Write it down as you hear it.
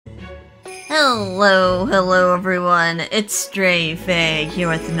Hello everyone, it's Stray Faye here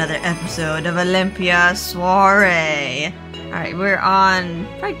with another episode of Olympia Soiree. Alright, we're on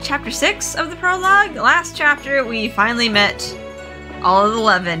probably chapter 6 of the prologue. Last chapter we finally met all of the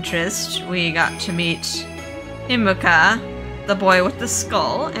love interests. We got to meet Himuka, the boy with the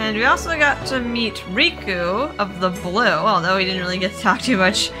skull, and we also got to meet Riku of the blue, although we didn't really get to talk too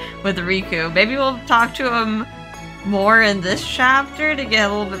much with Riku. Maybe we'll talk to him more in this chapter to get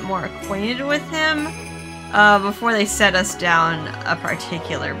a little bit more acquainted with him before they set us down a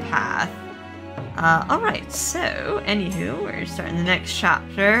particular path. Alright, so, anywho, we're starting the next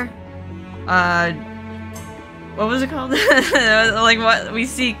chapter. What was it called? Like, what? We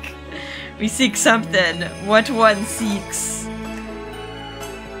seek something. What one seeks.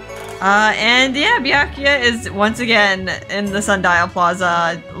 And yeah, Byakuya is once again in the Sundial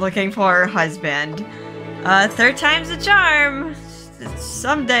Plaza looking for her husband. Third time's a charm.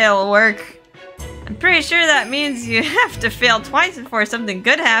 Someday it'll work. I'm pretty sure that means you have to fail twice before something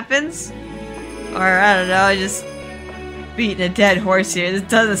good happens. Or, I don't know, just beating a dead horse here. This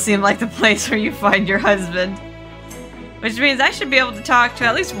doesn't seem like the place where you find your husband. Which means I should be able to talk to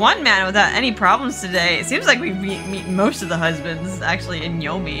at least one man without any problems today. It seems like we meet most of the husbands, actually, in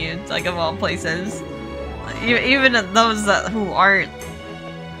Yomi. It's like, of all places. Even those who aren't,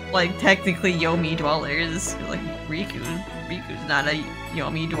 like, technically Yomi dwellers. Like, Riku's not a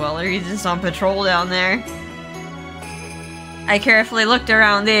Yomi dweller. He's just on patrol down there. I carefully looked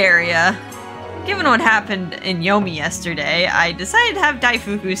around the area. Given what happened in Yomi yesterday, I decided to have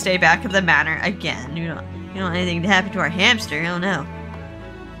Daifuku stay back at the manor again. You don't want anything to happen to our hamster, oh no.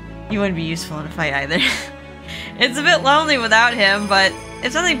 He wouldn't be useful in a fight either. It's a bit lonely without him, but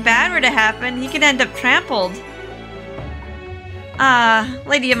if something bad were to happen, he could end up trampled.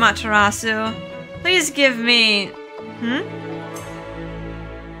 Lady Amaterasu, please give me...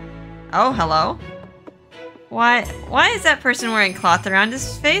 Oh, hello? Why is that person wearing cloth around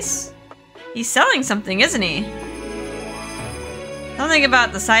his face? He's selling something, isn't he? Something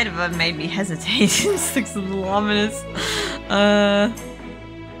about the sight of him made me hesitate. It looks a little ominous.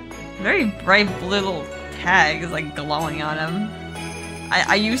 Very bright blue little tag is like glowing on him.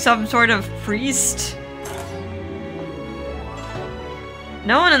 Are you some sort of priest?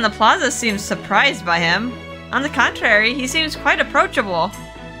 No one in the plaza seems surprised by him. On the contrary, he seems quite approachable.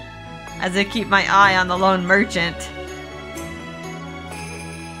 As I keep my eye on the lone merchant.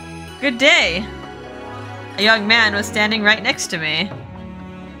 Good day. A young man was standing right next to me.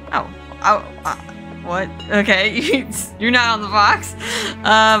 What? Okay, you're not on the box.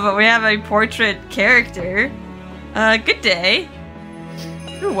 But we have a portrait character. Good day.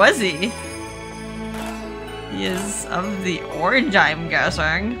 Who was he? He is of the orange, I'm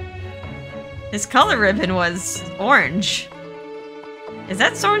guessing. His color ribbon was orange. Is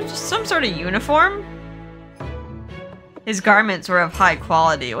that some sort of uniform? His garments were of high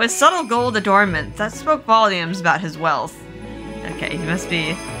quality, with subtle gold adornments that spoke volumes about his wealth. Okay, he must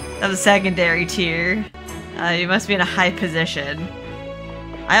be of the secondary tier. He must be in a high position.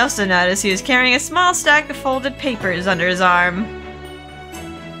 I also noticed he was carrying a small stack of folded papers under his arm.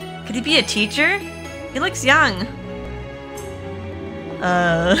 Could he be a teacher? He looks young.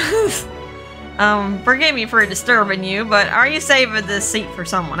 Forgive me for disturbing you, but are you saving this seat for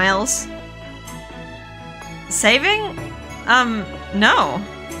someone else? Saving? No.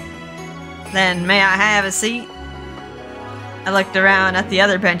 Then may I have a seat? I looked around at the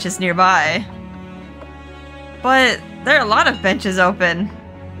other benches nearby. But there are a lot of benches open.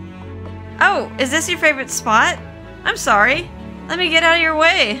 Oh, is this your favorite spot? I'm sorry. Let me get out of your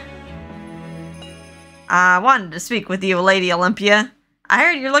way. I wanted to speak with you, Lady Olympia. I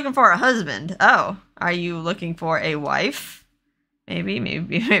heard you're looking for a husband. Oh, are you looking for a wife? Maybe,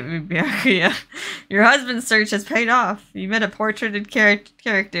 Byakuya. Your husband's search has paid off. You met a portraited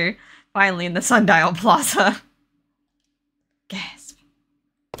character, finally in the Sundial Plaza. Gasp.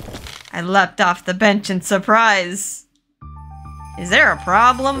 I leapt off the bench in surprise. Is there a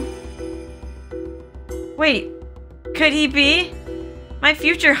problem? Wait, could he be my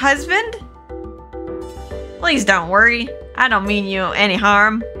future husband? Please don't worry. I don't mean you any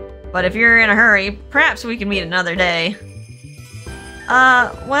harm. But if you're in a hurry, perhaps we can meet another day.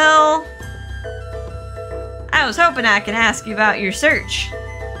 Well... I was hoping I could ask you about your search.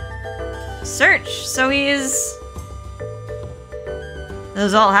 Search? So he is... This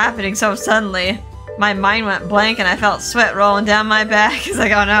was all happening so suddenly. My mind went blank and I felt sweat rolling down my back. It's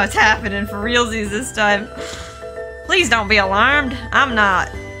like, oh no, it's happening for realsies this time. Please don't be alarmed. I'm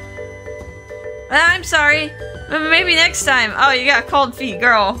not. I'm sorry. Maybe next time. Oh, you got cold feet,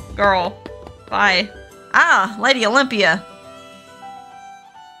 girl. Bye. Ah, Lady Olympia.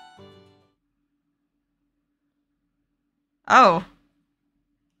 Oh.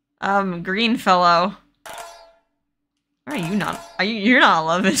 Green fellow. Why are you not? You're not a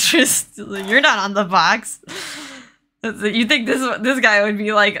love interest. You're not on the box. You think this guy would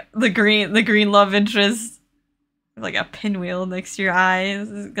be like the green love interest? Like a pinwheel next to your eye. This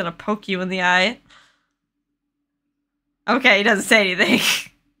is gonna poke you in the eye. Okay, he doesn't say anything.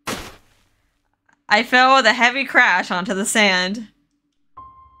 I fell with a heavy crash onto the sand.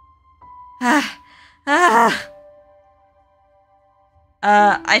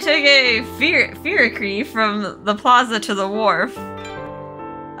 I took a Fiacre from the plaza to the wharf.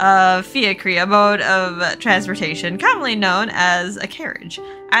 Fiacre, a mode of transportation commonly known as a carriage.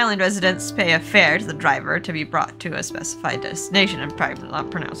 Island residents pay a fare to the driver to be brought to a specified destination. I'm probably not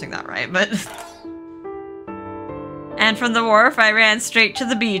pronouncing that right, but... And from the wharf, I ran straight to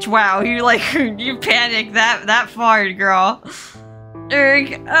the beach. Wow, you panicked that far, girl.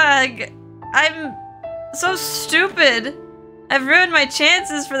 I'm so stupid. I've ruined my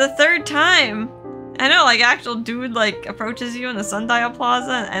chances for the 3rd time. I know, like, actual dude, like, approaches you in the Sundial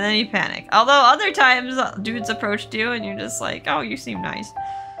Plaza, and then you panic. Although other times, dudes approached you, and you're just like, oh, you seem nice.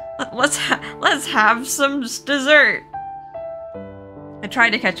 Let's have some dessert. I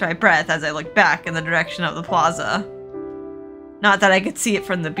tried to catch my breath as I looked back in the direction of the plaza. Not that I could see it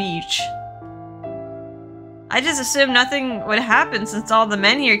from the beach. I just assumed nothing would happen since all the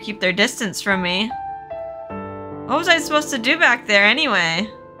men here keep their distance from me. What was I supposed to do back there anyway?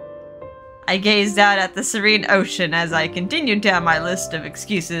 I gazed out at the serene ocean as I continued down my list of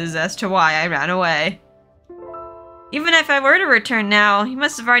excuses as to why I ran away. Even if I were to return now, he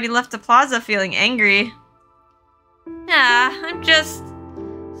must have already left the plaza feeling angry. I'm just...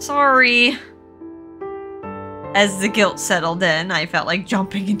 sorry. As the guilt settled in, I felt like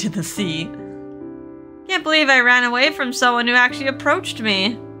jumping into the sea. Can't believe I ran away from someone who actually approached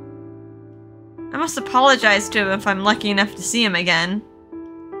me. I must apologize to him if I'm lucky enough to see him again.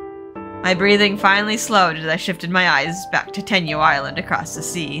 My breathing finally slowed as I shifted my eyes back to Tenyu Island across the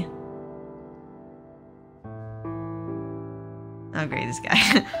sea. Oh great, this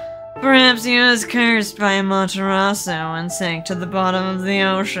guy. Perhaps he was cursed by Amaterasu and sank to the bottom of the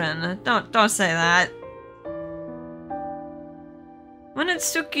ocean. Don't say that. When is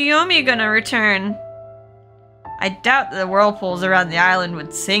Tsukiyomi gonna return? I doubt the whirlpools around the island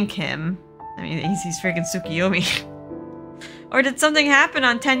would sink him. I mean, he's freaking Tsukiyomi. Or did something happen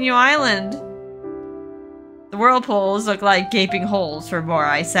on Tenyu Island? The whirlpools look like gaping holes from where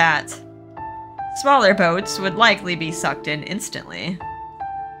I sat. Smaller boats would likely be sucked in instantly.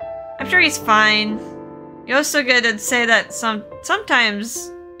 I'm sure he's fine. Yosuga did say that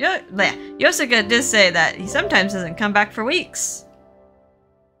sometimes... Yosuga did say that he sometimes doesn't come back for weeks.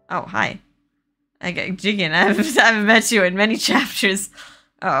 Oh, hi. Jigen, I haven't met you in many chapters.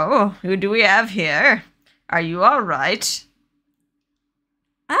 Oh, who do we have here? Are you alright?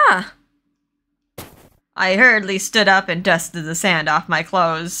 Ah! I hurriedly stood up and dusted the sand off my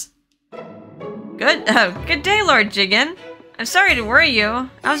clothes. Good day, Lord Jigen. I'm sorry to worry you.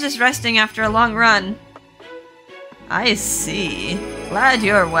 I was just resting after a long run. I see. Glad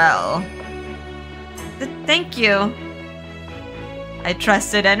you're well. Thank you. I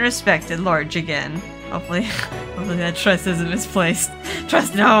trusted and respected Lord Jigen. Hopefully that trust isn't misplaced.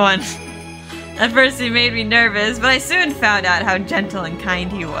 Trust no one. At first he made me nervous, but I soon found out how gentle and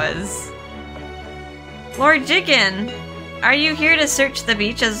kind he was. Lord Jigen, are you here to search the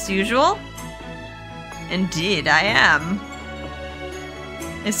beach as usual? Indeed, I am.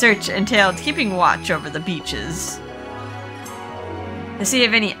 His search entailed keeping watch over the beaches, to see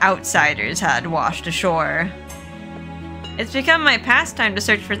if any outsiders had washed ashore. It's become my pastime to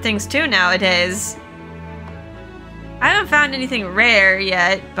search for things too nowadays. I haven't found anything rare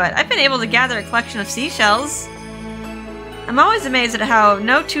yet, but I've been able to gather a collection of seashells. I'm always amazed at how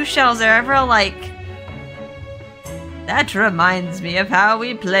no two shells are ever alike. That reminds me of how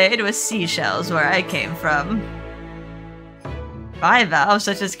we played with seashells where I came from. Bivalves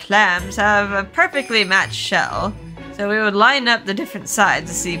such as clams have a perfectly matched shell, so we would line up the different sides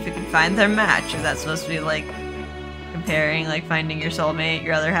to see if we could find their match, if that's supposed to be like comparing, like finding your soulmate,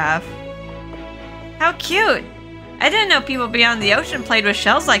 your other half. How cute! I didn't know people beyond the ocean played with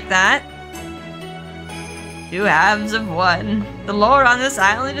shells like that. Two halves of one. The lore on this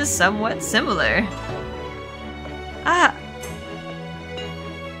island is somewhat similar. Ah!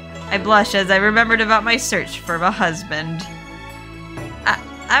 I blush as I remembered about my search for a husband.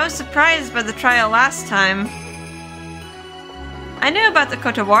 I was surprised by the trial last time. I knew about the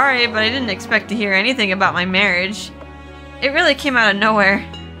Kotawari, but I didn't expect to hear anything about my marriage. It really came out of nowhere.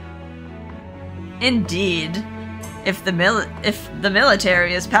 Indeed. If the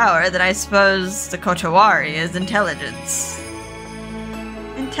military is power, then I suppose the Kotowari is intelligence.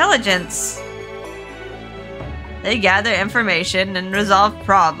 Intelligence? They gather information and resolve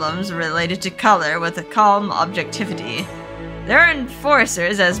problems related to color with a calm objectivity. They're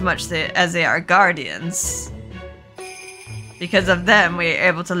enforcers as much as they are guardians. Because of them, we are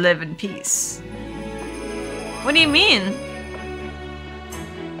able to live in peace. What do you mean?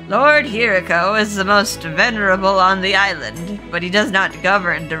 Lord Hiriko is the most venerable on the island, but he does not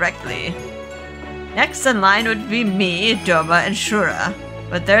govern directly. Next in line would be me, Doma, and Shura,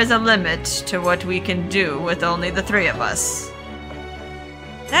 but there's a limit to what we can do with only the three of us.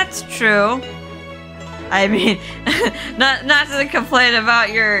 That's true. I mean, not to complain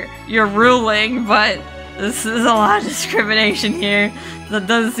about your ruling, but this is a lot of discrimination here. That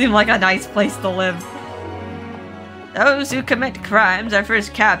doesn't seem like a nice place to live. Those who commit crimes are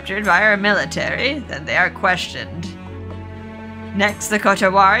first captured by our military, then they are questioned. Next, the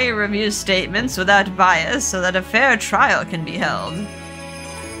Kotowari reviews statements without bias so that a fair trial can be held.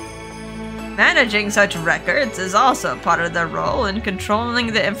 Managing such records is also part of their role in controlling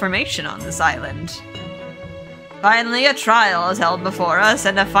the information on this island. Finally, a trial is held before us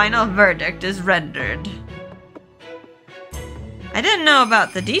and a final verdict is rendered. I didn't know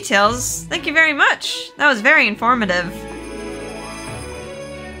about the details. Thank you very much. That was very informative.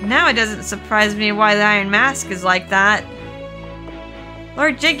 Now it doesn't surprise me why the Iron Mask is like that.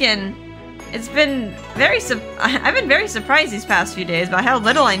 Lord Jigen, I've been very surprised these past few days by how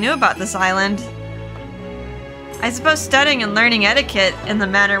little I knew about this island. I suppose studying and learning etiquette in the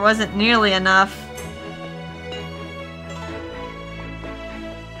manor wasn't nearly enough.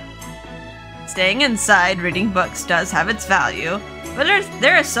 Staying inside reading books does have its value, but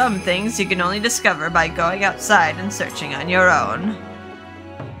there are some things you can only discover by going outside and searching on your own.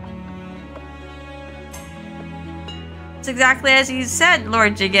 It's exactly as you said,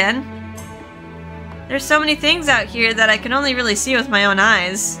 Lord Jigen. There's so many things out here that I can only really see with my own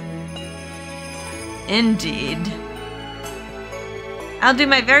eyes. Indeed. I'll do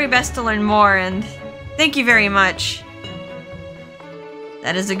my very best to learn more, and thank you very much.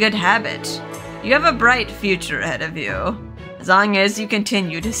 That is a good habit. You have a bright future ahead of you, as long as you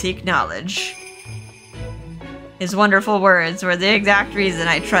continue to seek knowledge. His wonderful words were the exact reason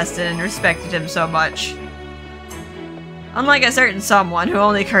I trusted and respected him so much. Unlike a certain someone who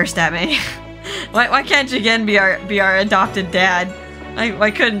only cursed at me. Why can't Jigen be our adopted dad? Why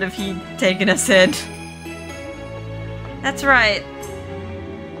couldn't have he taken us in? That's right.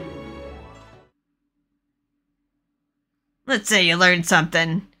 Let's say you learned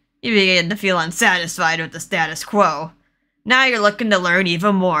something. You begin to feel unsatisfied with the status quo. Now you're looking to learn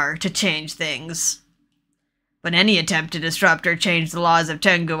even more, to change things. But any attempt to disrupt or change the laws of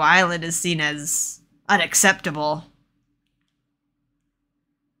Tengu Island is seen as unacceptable.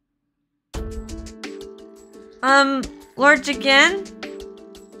 Lord Jigen?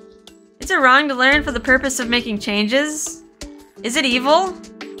 Is it wrong to learn for the purpose of making changes? Is it evil?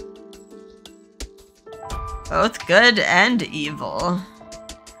 Both good and evil.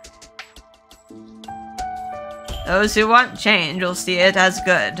 Those who want change will see it as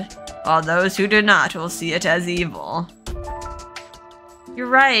good, while those who do not will see it as evil. You're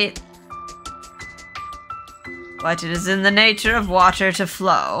right. But it is in the nature of water to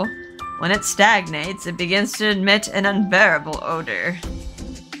flow. When it stagnates, it begins to emit an unbearable odor.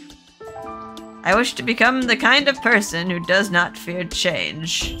 I wish to become the kind of person who does not fear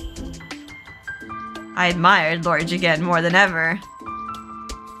change. I admired Lord Jigen more than ever.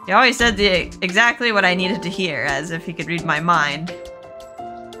 He always said exactly what I needed to hear, as if he could read my mind.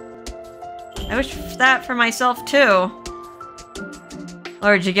 I wish that for myself too.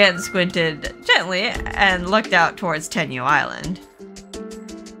 Lord Jigen squinted gently and looked out towards Tenyu Island.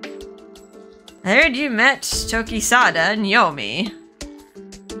 I heard you met Tokisada and Yomi.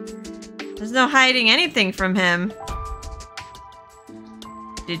 There's no hiding anything from him.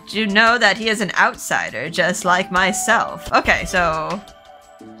 Did you know that he is an outsider, just like myself? Okay, so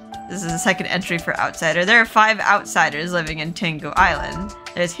this is the second entry for outsider. There are 5 outsiders living in Tengu Island.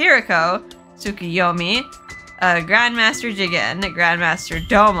 There's Hiriko, Tsukiyomi, Grandmaster Jigen, Grandmaster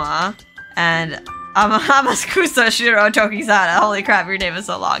Doma, and Amakusa Shiro Tokisada. Holy crap, your name is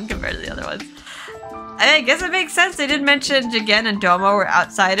so long compared to the other ones. I guess it makes sense. They did mention Jigen and Doma were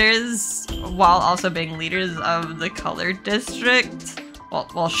outsiders while also being leaders of the Color District.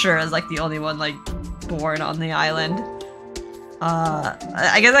 Well, sure, as like the only one like born on the island.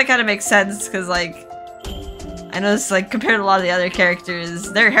 I guess that kind of makes sense because like I noticed like compared to a lot of the other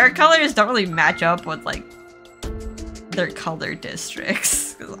characters, their hair colors don't really match up with like their color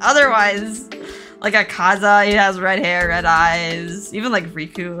districts. 'Cause otherwise, Like Akaza, he has red hair, red eyes. Even like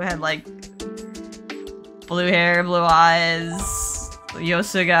Riku had like blue hair, blue eyes.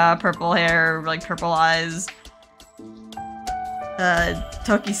 Yosuga, purple hair, like purple eyes.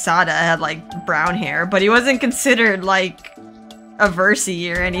 Tokisada had like brown hair, but he wasn't considered like a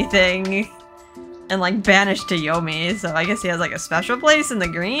Versi or anything. And like banished to Yomi, so I guess he has like a special place in the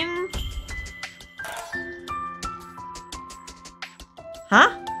green?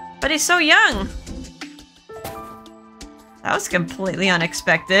 Huh? But he's so young! That was completely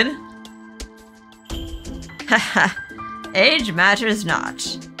unexpected. Haha, age matters not.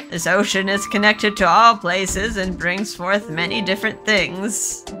 This ocean is connected to all places and brings forth many different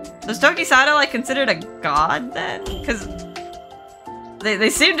things. So is Tokisada like considered a god then? Because they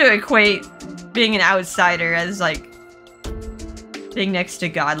seem to equate being an outsider as like being next to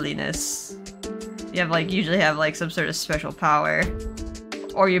godliness. You have like usually have like some sort of special power,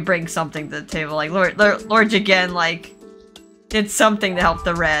 or you bring something to the table. Like Lord Jigen like did something to help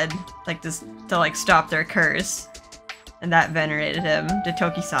the red, like this to like stop their curse, and that venerated him. Did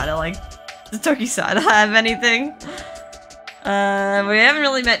Tokisada have anything? We haven't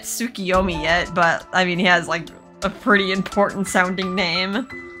really met Tsukiyomi yet, but I mean he has like a pretty important sounding name.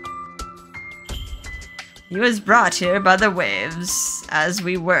 He was brought here by the waves, as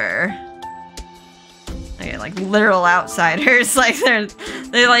we were. Okay, like literal outsiders. Like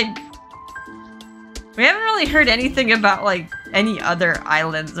they like. We haven't really heard anything about like any other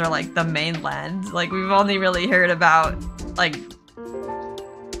islands or like the mainland. Like we've only really heard about like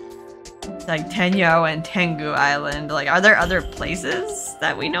Tenyo and Tengu Island. Like, are there other places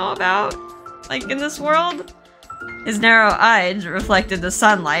that we know about, like in this world? His narrow eyes reflected the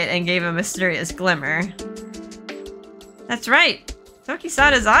sunlight and gave a mysterious glimmer. That's right.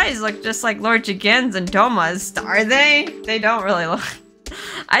 Tokisada's eyes look just like Lord Jigen's and Doma's. Are they? They don't really look.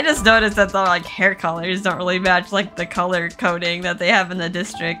 I just noticed that the like hair colors don't really match like the color coding that they have in the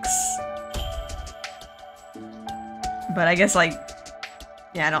districts. But I guess like,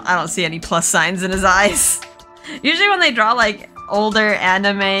 yeah, I don't see any plus signs in his eyes. Usually when they draw like older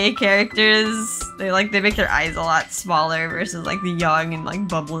anime characters, they make their eyes a lot smaller versus like the young and like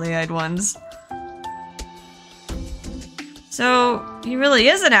bubbly-eyed ones. So, he really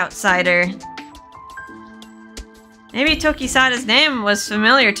is an outsider. Maybe Tokisada's name was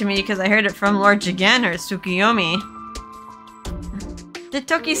familiar to me because I heard it from Lord Jigen or Tsukiyomi. Did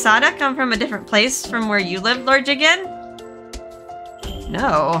Tokisada come from a different place from where you lived, Lord Jigen?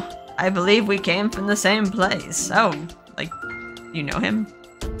 No, I believe we came from the same place. Oh, like, you know him?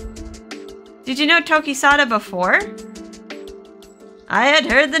 Did you know Tokisada before? I had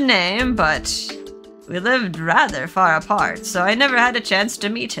heard the name, but we lived rather far apart, so I never had a chance to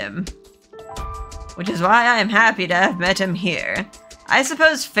meet him. Which is why I am happy to have met him here. I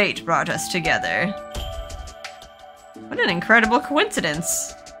suppose fate brought us together. What an incredible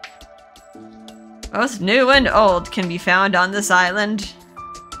coincidence. Both new and old can be found on this island.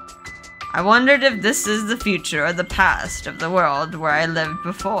 I wondered if this is the future or the past of the world where I lived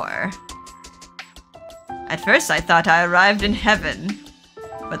before. At first I thought I arrived in heaven,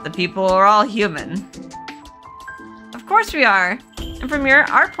 but the people are all human. Of course we are. And from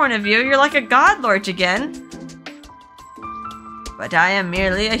our point of view, you're like a god, Lord Jigen. But I am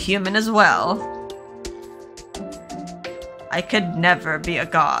merely a human as well. I could never be a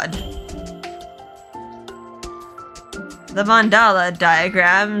god. The mandala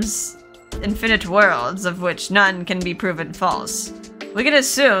diagrams infinite worlds of which none can be proven false. We can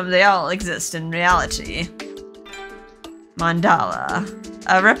assume they all exist in reality. Mandala.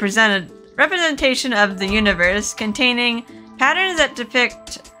 A representation of the universe containing patterns that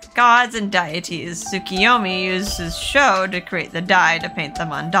depict gods and deities. Tsukiyomi uses show to create the dye to paint the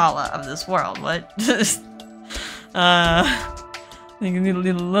mandala of this world. What? I think we need a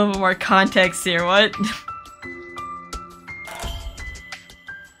little bit more context here. What?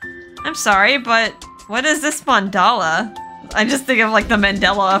 I'm sorry, but what is this mandala? I just think of like the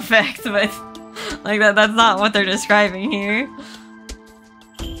Mandela effect, but like that's not what they're describing here.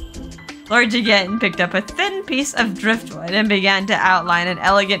 Lord Jigen picked up a thin piece of driftwood and began to outline an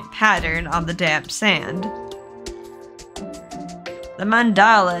elegant pattern on the damp sand. The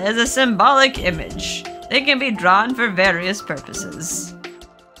mandala is a symbolic image. It can be drawn for various purposes.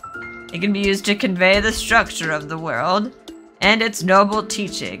 It can be used to convey the structure of the world and its noble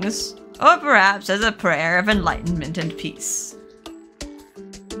teachings, or perhaps as a prayer of enlightenment and peace.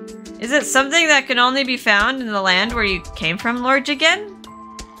 Is it something that can only be found in the land where you came from, Lord Jigen?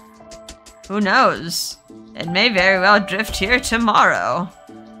 Who knows? It may very well drift here tomorrow.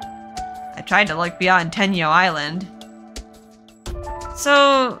 I tried to look beyond Tenyo Island.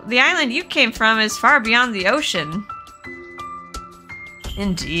 So, the island you came from is far beyond the ocean.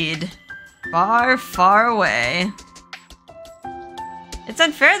 Indeed. Far, far away. It's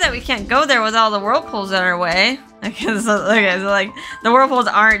unfair that we can't go there with all the whirlpools in our way. Okay, so like, the whirlpools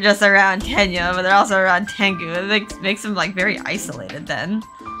aren't just around Tenya, but they're also around Tengu. It makes them, like, very isolated then.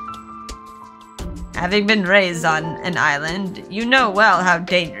 Having been raised on an island, you know well how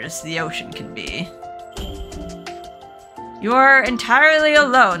dangerous the ocean can be. You are entirely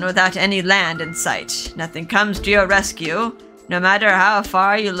alone without any land in sight. Nothing comes to your rescue, no matter how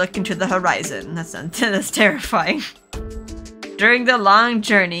far you look into the horizon. That's terrifying. During the long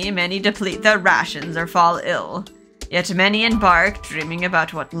journey, many deplete their rations or fall ill. Yet many embark, dreaming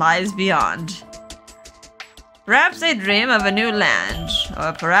about what lies beyond. Perhaps they dream of a new land,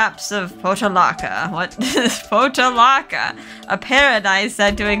 or perhaps of Potalaka. What is Potalaka? A paradise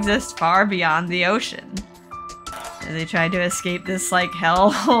said to exist far beyond the ocean. And they try to escape this, like,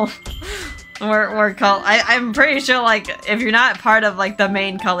 hell. We're called. I'm pretty sure, like, if you're not part of, like, the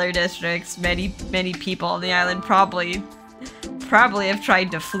main color districts, many people on the island probably have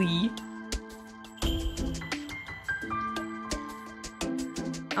tried to flee.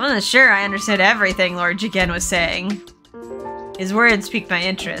 I wasn't sure I understood everything Lord Jigen was saying. His words piqued my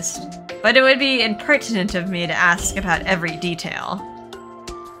interest, but it would be impertinent of me to ask about every detail.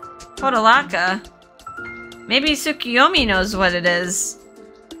 Potalaka? Maybe Tsukiyomi knows what it is.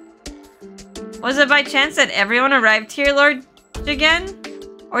 Was it by chance that everyone arrived here, Lord Jigen?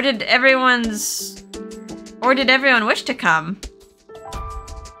 Or did everyone wish to come?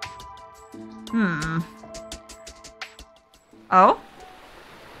 Oh?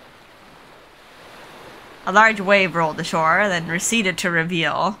 A large wave rolled ashore, then receded to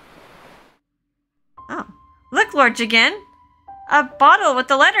reveal. Oh. Look, Lord Jigen! A bottle with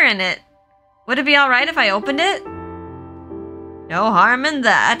the letter in it! Would it be alright if I opened it? No harm in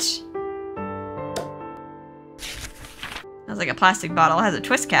that. Sounds like a plastic bottle. It has a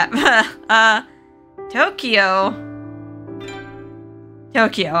twist cap. Tokyo.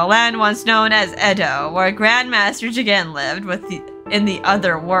 Tokyo, a land once known as Edo, where Grandmaster Jigen lived in the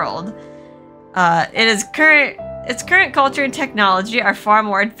other world. Its current culture and technology are far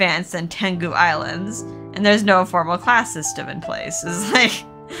more advanced than Tengu Islands, and there's no formal class system in place. It's like,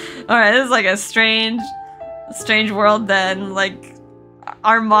 alright, this is like a strange world then. Like,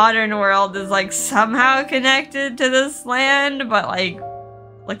 our modern world is like somehow connected to this land, but like,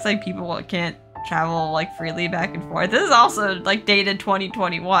 looks like people can't travel like freely back and forth. This is also like dated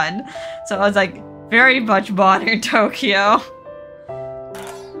 2021, so it's like very much modern Tokyo.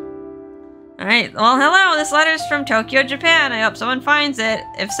 Alright, well hello, this letter's from Tokyo, Japan. I hope someone finds it.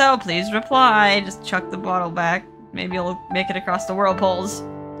 If so, please reply. Just chuck the bottle back. Maybe it'll make it across the whirlpools.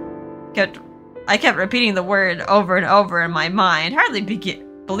 I kept repeating the word over and over in my mind, hardly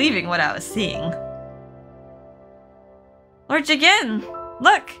believing what I was seeing. Lord Jigen,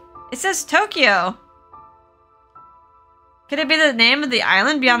 look! It says Tokyo! Could it be the name of the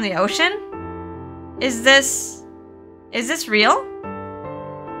island beyond the ocean? Is this real?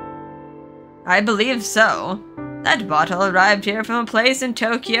 I believe so. That bottle arrived here from a place in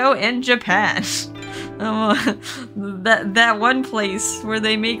Tokyo in Japan. That one place where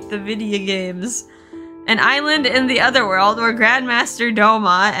they make the video games. An island in the other world where Grandmaster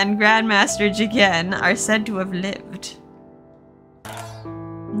Doma and Grandmaster Jigen are said to have lived.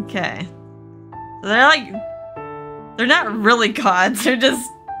 Okay. So they're not really gods, they're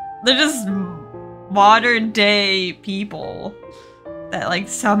just modern day people that like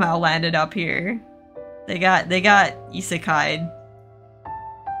somehow landed up here. They got isekai'd.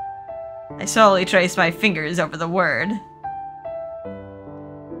 I slowly traced my fingers over the word.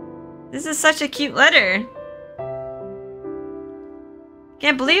 This is such a cute letter.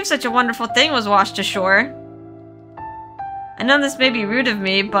 Can't believe such a wonderful thing was washed ashore. I know this may be rude of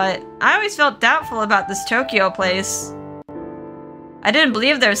me, but I always felt doubtful about this Tokyo place. I didn't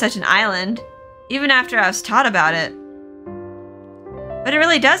believe there was such an island, even after I was taught about it. But it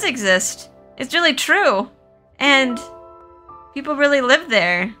really does exist. It's really true. And people really live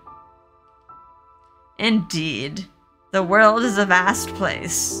there. Indeed. The world is a vast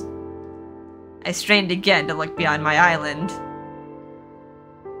place. I strained again to look beyond my island.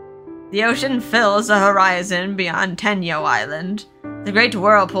 The ocean fills the horizon beyond Tenyo Island. The great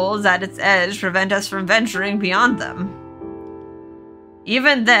whirlpools at its edge prevent us from venturing beyond them.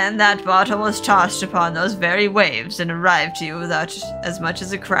 Even then, that bottle was tossed upon those very waves and arrived to you without as much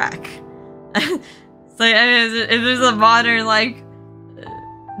as a crack. It's like, I mean, if there's a modern, like,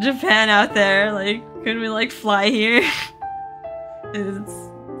 Japan out there, like, couldn't we, like, fly here?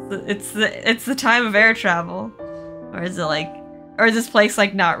 It's the time of air travel. Or is it, like, Or is this place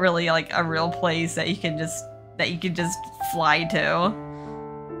like not really like a real place that you can just fly to?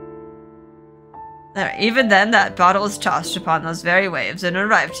 Even then, that bottle is tossed upon those very waves and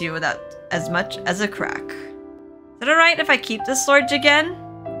arrived to you without as much as a crack. Is it alright if I keep this, Lord Jigen?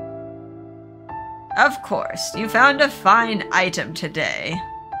 Of course, you found a fine item today.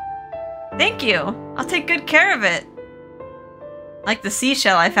 Thank you. I'll take good care of it. Like the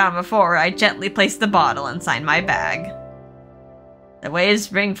seashell I found before, I gently placed the bottle inside my bag. The waves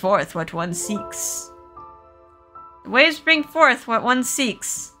bring forth what one seeks. The waves bring forth what one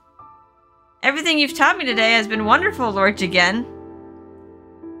seeks. Everything you've taught me today has been wonderful, Lord Jigen.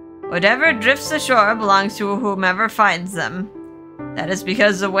 Whatever drifts ashore belongs to whomever finds them. That is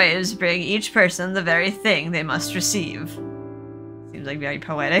because the waves bring each person the very thing they must receive. Seems like very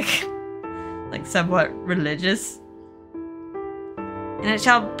poetic. Like somewhat religious. And it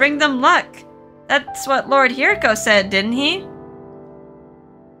shall bring them luck. That's what Lord Hiriko said, didn't he?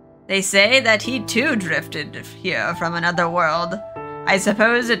 They say that he too drifted here from another world. I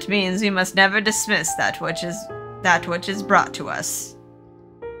suppose it means we must never dismiss that which is brought to us.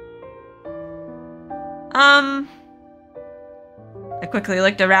 I quickly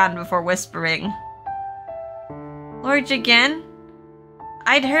looked around before whispering. Lord Jigen?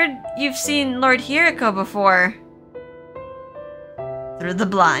 I'd heard you've seen Lord Hiriko before. Through the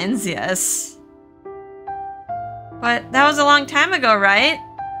blinds, yes. But that was a long time ago, right?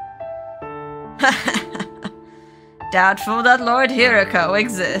 Doubtful that Lord Hiriko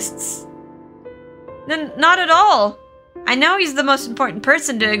exists. Not at all. I know he's the most important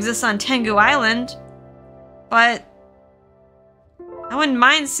person to exist on Tengu Island. But I wouldn't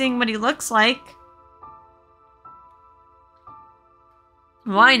mind seeing what he looks like.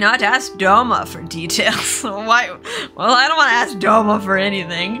 Why not ask Doma for details? Why? Well, I don't want to ask Doma for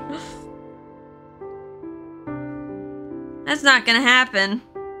anything. That's not gonna happen.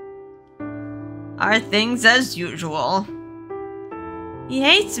 Are things as usual? He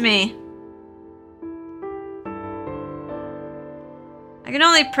hates me. I can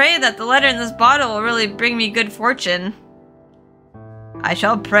only pray that the letter in this bottle will really bring me good fortune. I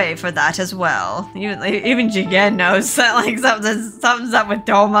shall pray for that as well. Even Jigen knows that like something's up with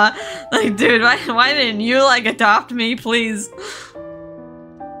Doma. Like, dude, why didn't you like adopt me, please?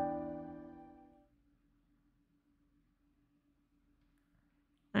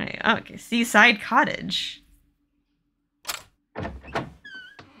 Alright, okay, seaside cottage. It's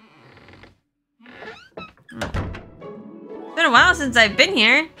been a while since I've been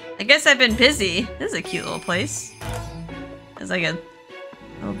here. I guess I've been busy. This is a cute little place. There's like a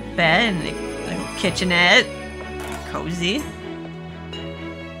little bed and a little kitchenette. Cozy.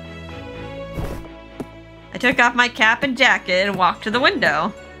 I took off my cap and jacket and walked to the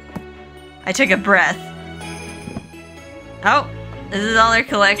window. I took a breath. Oh, this is all her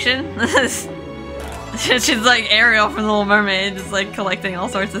collection? She's like Ariel from The Little Mermaid, just like collecting all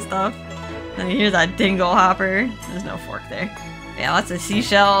sorts of stuff. And here's that dingle hopper. There's no fork there. Yeah, lots of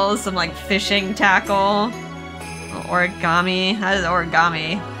seashells, some like fishing tackle. Origami. How does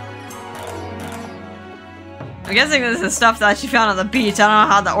origami? I'm guessing this is stuff that she found on the beach. I don't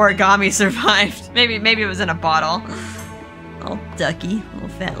know how the origami survived. Maybe it was in a bottle. Little ducky. Little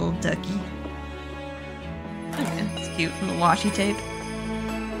fat little ducky. Okay, it's cute. Little washi tape.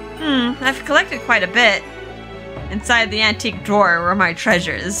 I've collected quite a bit. Inside the antique drawer were my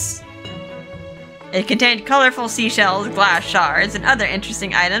treasures. It contained colorful seashells, glass shards, and other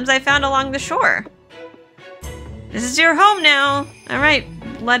interesting items I found along the shore. This is your home now! Alright,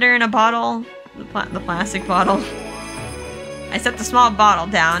 letter in a bottle. The plastic bottle. I set the small bottle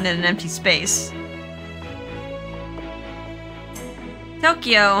down in an empty space.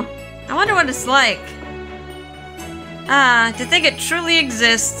 Tokyo. I wonder what it's like. To think it truly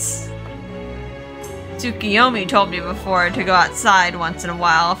exists. Tsukiyomi told me before to go outside once in a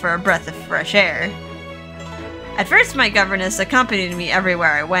while for a breath of fresh air. At first, my governess accompanied me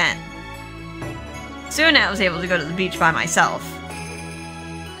everywhere I went. Soon I was able to go to the beach by myself.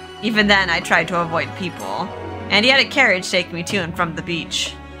 Even then, I tried to avoid people, and he had a carriage take me to and from the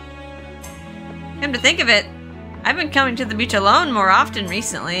beach. Come to think of it, I've been coming to the beach alone more often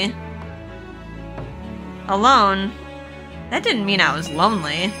recently. Alone? That didn't mean I was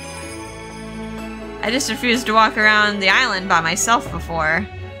lonely. I just refused to walk around the island by myself before.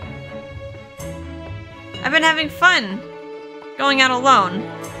 I've been having fun, going out alone.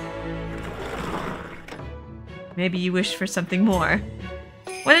 Maybe you wish for something more.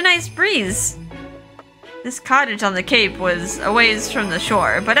 What a nice breeze! This cottage on the cape was a ways from the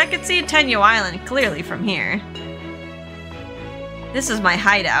shore, but I could see Tenyu Island clearly from here. This was my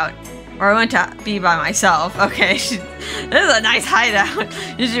hideout, Or I want to be by myself. Okay, this is a nice hideout.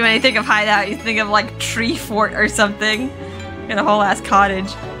 Usually when you think of hideout, you think of like tree fort or something. Got a whole ass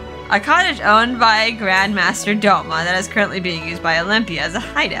cottage. A cottage owned by Grandmaster Doma that is currently being used by Olympia as a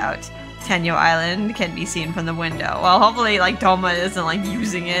hideout. Tenyo Island can be seen from the window. Well, hopefully like Doma isn't like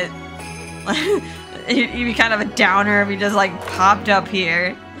using it. He'd be kind of a downer if he just like popped up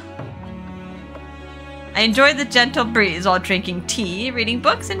here. I enjoy the gentle breeze while drinking tea, reading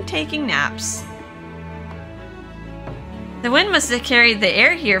books, and taking naps. The wind must have carried the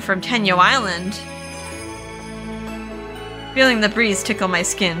air here from Tenyo Island. Feeling the breeze tickle my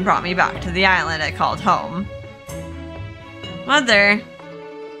skin brought me back to the island I called home. Mother,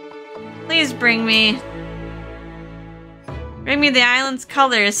 please bring me the island's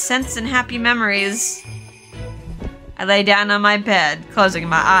colors, scents, and happy memories. I lay down on my bed, closing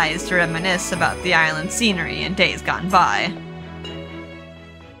my eyes to reminisce about the island's scenery and days gone by.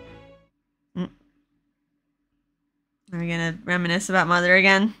 Are we gonna reminisce about Mother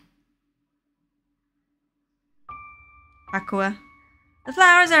again? Byakuya. The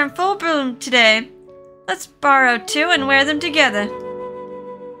flowers are in full bloom today. Let's borrow two and wear them together.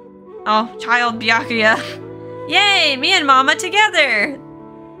 Oh, child Byakuya. Yay, me and Mama together!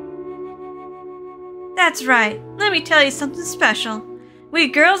 That's right. Let me tell you something special. We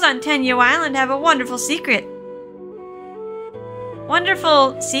girls on Tenyo Island have a wonderful secret.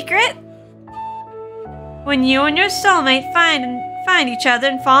 Wonderful secret? When you and your soulmate find each other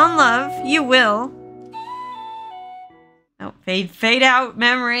and fall in love, you will. Oh, fade out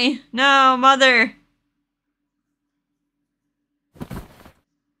memory. No, Mother.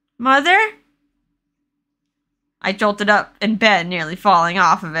 Mother? I jolted up in bed, nearly falling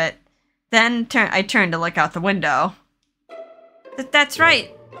off of it. Then I turned to look out the window. That's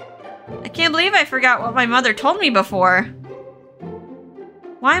right. I can't believe I forgot what my mother told me before.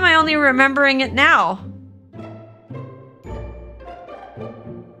 Why am I only remembering it now?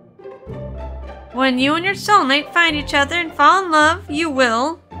 When you and your soulmate find each other and fall in love, you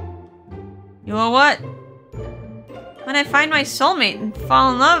will... You will what? When I find my soulmate and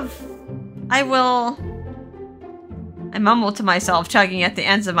fall in love, I will... I mumbled to myself, tugging at the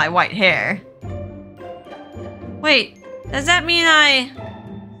ends of my white hair. Wait, does that mean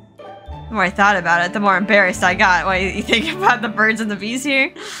The more I thought about it, the more embarrassed I got. What, you think about the birds and the bees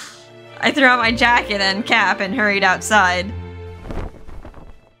here? I threw on my jacket and cap and hurried outside.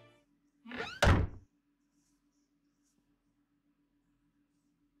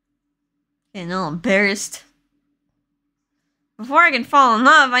 Getting a little embarrassed. Before I can fall in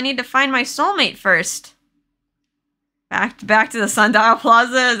love, I need to find my soulmate first. Back to the Sundial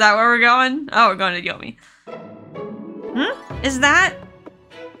Plaza? Is that where we're going? Oh, we're going to Yomi. Is that?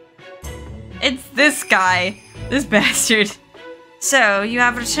 It's this guy. This bastard. So, you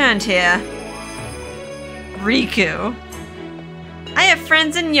have returned here. Riku. I have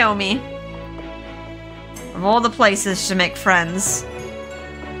friends in Yomi. Of all the places to make friends.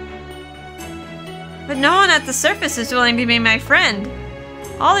 But no one at the surface is willing to be my friend.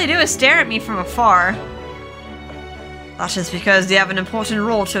 All they do is stare at me from afar. That is because they have an important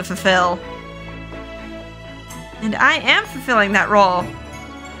role to fulfill. And I am fulfilling that role.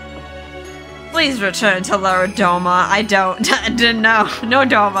 Please return to Lower Doma. I didn't know. No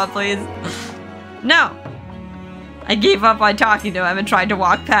Doma, please. No. I gave up on talking to him and tried to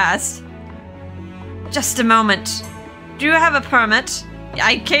walk past. Just a moment. Do you have a permit?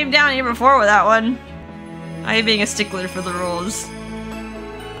 I came down here before without one. I am being a stickler for the rules.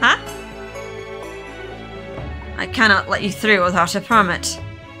 Huh? I cannot let you through without a permit.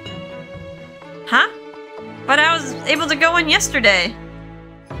 Huh? But I was able to go in yesterday.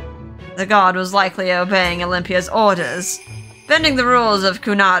 The god was likely obeying Olympia's orders. Bending the rules of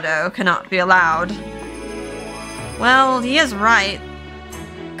Kunado cannot be allowed. Well, he is right.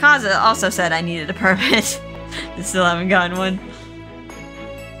 Kaza also said I needed a permit. I still haven't gotten one.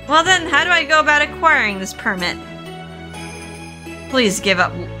 Well then, how do I go about acquiring this permit? Please give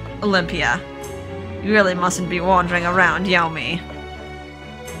up Olympia. You really mustn't be wandering around Yomi.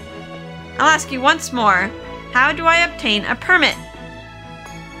 I'll ask you once more. How do I obtain a permit?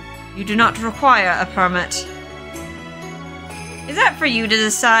 You do not require a permit. Is that for you to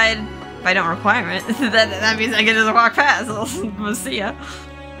decide? If I don't require it, that means I can just walk past. We'll see ya.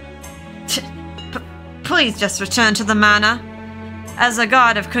 Please just return to the manor. As a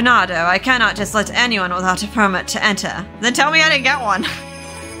god of Kunado, I cannot just let anyone without a permit to enter. Then tell me how to get one.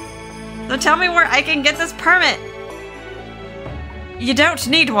 So tell me where I can get this permit. You don't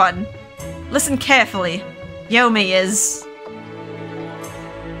need one. Listen carefully. Yomi is...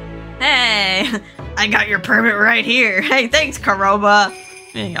 Hey, I got your permit right here. Hey, thanks, Karoba.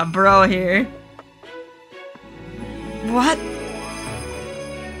 Being a bro here. What?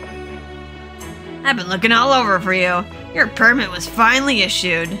 I've been looking all over for you. Your permit was finally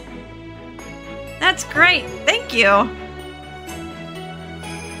issued. That's great, thank you.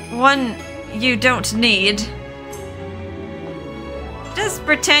 One you don't need. Just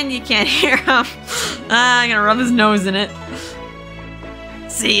pretend you can't hear him. I'm gonna rub his nose in it.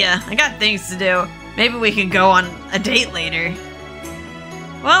 See ya, I got things to do. Maybe we can go on a date later.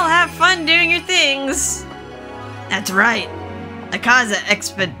 Well, have fun doing your things. That's right. Akaza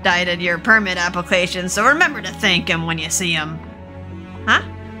expedited your permit application, so remember to thank him when you see him. Huh?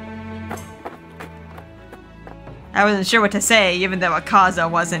 I wasn't sure what to say, even though Akaza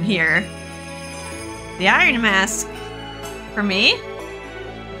wasn't here. The Iron Mask. For me?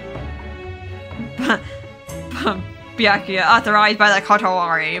 Byakuya, authorized by the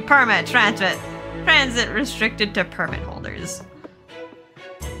Kotowari. Permit, transit restricted to permit holders.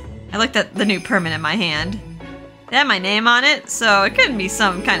 I looked at the new permit in my hand. It had my name on it, so it couldn't be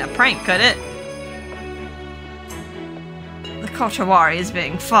some kind of prank, could it? The Kotowari is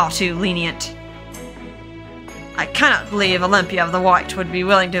being far too lenient. I cannot believe Olympia of the White would be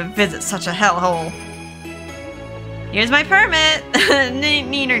willing to visit such a hellhole. Here's my permit!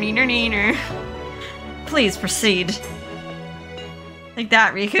 Neener, neener, neener. Please proceed. Like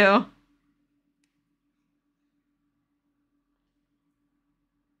that, Riku.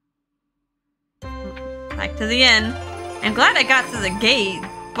 Back to the inn. I'm glad I got through the gate,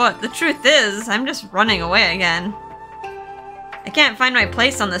 but the truth is, I'm just running away again. I can't find my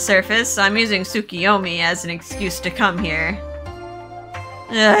place on the surface, so I'm using Tsukiyomi as an excuse to come here.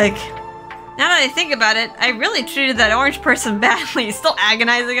 Ugh. Now that I think about it, I really treated that orange person badly. Still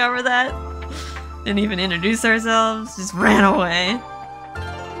agonizing over that. Didn't even introduce ourselves, just ran away.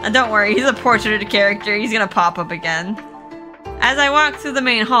 Don't worry, he's a portraited character, he's gonna pop up again. As I walk through the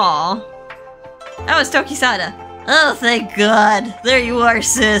main hall... Oh, it's Tokisada. Oh, thank God. There you are,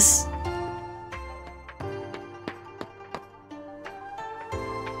 sis.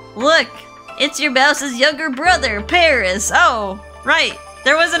 Look, it's your mouse's younger brother, Paris. Oh, right.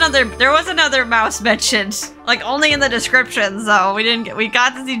 There was another mouse mentioned. Like, only in the description, so we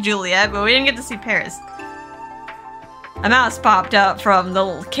got to see Juliet, but we didn't get to see Paris. A mouse popped up from the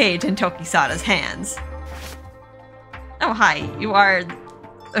little cage in Tokisada's hands. Oh, hi. You are...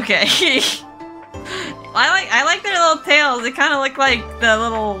 Okay. I like their little tails. They kind of look like the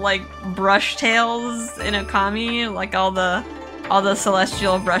little, like, brush tails in Okami, like all the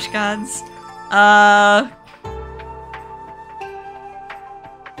celestial brush gods. How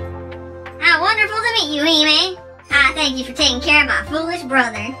wonderful to meet you, Hime. Thank you for taking care of my foolish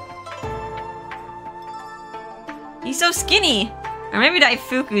brother. He's so skinny. Or maybe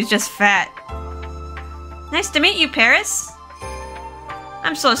Daifuku's just fat. Nice to meet you, Paris.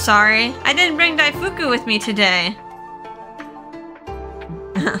 I'm so sorry. I didn't bring Daifuku with me today.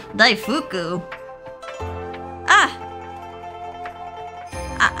 Daifuku? Ah!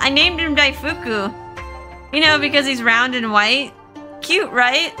 I named him Daifuku. You know, because he's round and white. Cute,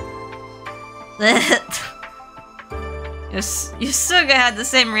 right? Yusuga had the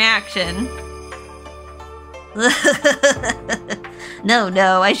same reaction.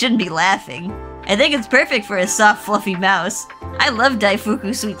 No, I shouldn't be laughing. I think it's perfect for a soft, fluffy mouse. I love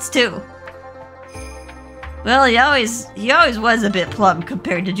Daifuku sweets too. Well, he always was a bit plump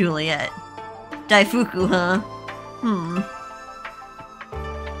compared to Juliet. Daifuku, huh?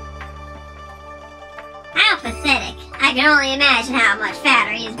 How pathetic. I can only imagine how much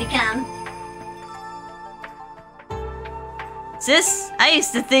fatter he has become. Sis, I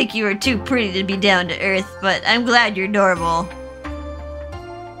used to think you were too pretty to be down to earth, but I'm glad you're normal.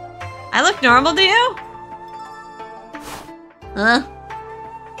 I look normal to you? Huh?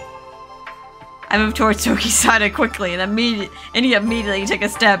 I moved towards Tokisada quickly and he immediately took a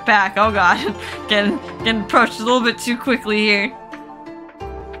step back. Oh god, getting approached a little bit too quickly here.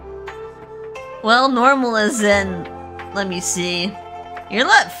 Well, normal as in, let me see. You're a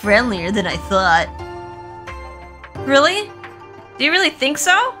lot friendlier than I thought. Really? Do you really think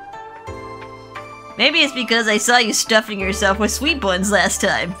so? Maybe it's because I saw you stuffing yourself with sweet buns last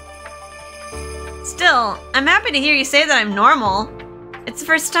time. Still, I'm happy to hear you say that I'm normal. It's the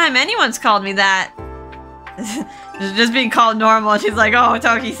first time anyone's called me that. Just being called normal, she's like, oh,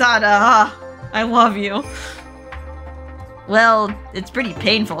 Tokisada, I love you. Well, it's pretty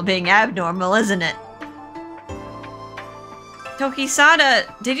painful being abnormal, isn't it? Tokisada,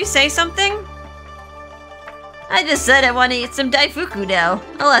 did you say something? I just said I want to eat some Daifuku now.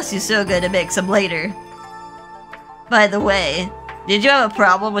 I'll ask Yusuga to make some later. By the way, did you have a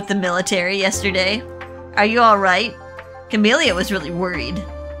problem with the military yesterday? Are you alright? Camellia was really worried.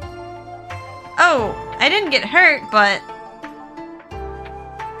 Oh, I didn't get hurt, but...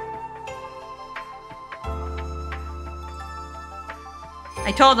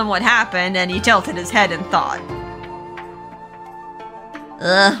 I told him what happened, and he tilted his head in thought.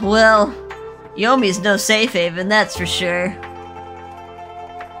 Well, Yomi's no safe haven, that's for sure.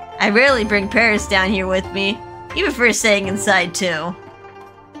 I rarely bring Paris down here with me. He prefers staying inside, too.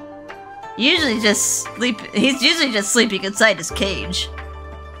 He's usually just sleeping inside his cage.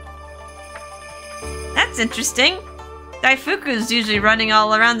 That's interesting. Daifuku's usually running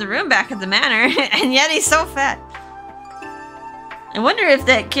all around the room back at the manor, and yet he's so fat. I wonder if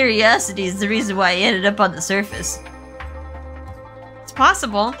that curiosity is the reason why he ended up on the surface. It's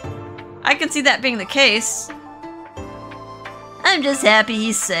possible. I can see that being the case. I'm just happy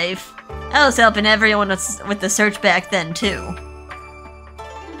he's safe. I was helping everyone with the search back then, too.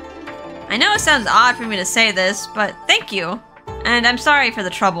 I know it sounds odd for me to say this, but thank you. And I'm sorry for the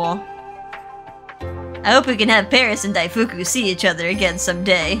trouble. I hope we can have Paris and Daifuku see each other again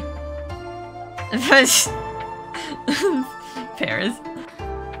someday. Paris.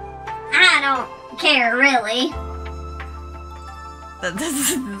 I don't care, really.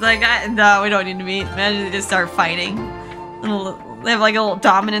 Like, no, we don't need to meet. Imagine they just start fighting. They have like a little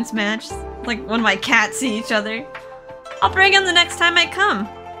dominance match. Like when my cats see each other. I'll bring him the next time I come.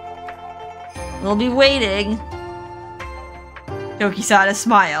 We'll be waiting. Tokisada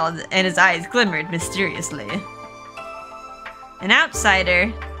smiled, and his eyes glimmered mysteriously. An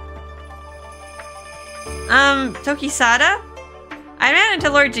outsider? Tokisada? I ran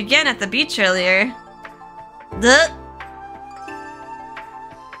into Lord Jigen at the beach earlier.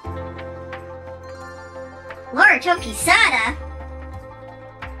 Lord Tokisada?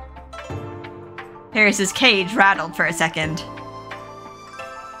 Paris's cage rattled for a second.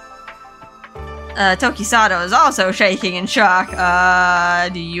 Tokisada was also shaking in shock.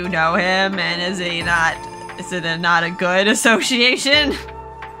 Do you know him? And is it not a good association?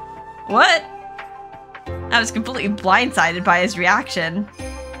 What? I was completely blindsided by his reaction.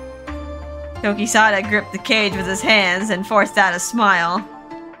 Tokisada gripped the cage with his hands and forced out a smile.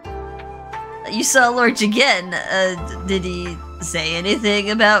 You saw Lord Jigen. Did he say anything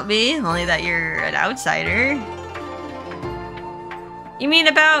about me? Only that you're an outsider. You mean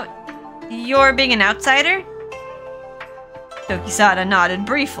about your being an outsider? Tokisada nodded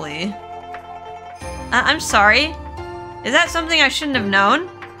briefly. I'm sorry. Is that something I shouldn't have known?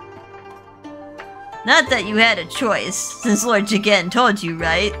 Not that you had a choice, since Lord Jigen told you,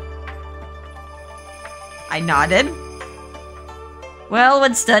 right? I nodded. Well,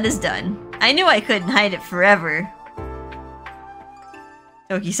 what's done is done. I knew I couldn't hide it forever.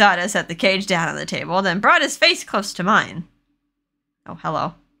 Tokisada set the cage down on the table, then brought his face close to mine. Oh,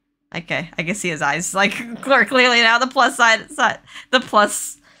 hello. Okay, I can see his eyes, like, clearly now. The plus-shaped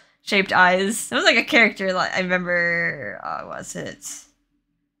eyes. It was like a character, like, I remember, what was it?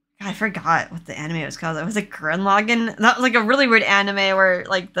 God, I forgot what the anime was called. It was like Gurren Lagann. That was like a really weird anime where,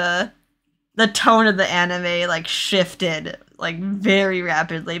 like, the tone of the anime, like, shifted, like, very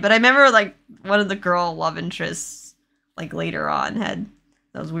rapidly. But I remember, like, one of the girl love interests, like, later on had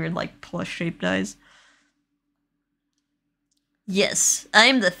those weird, like, plus-shaped eyes. Yes,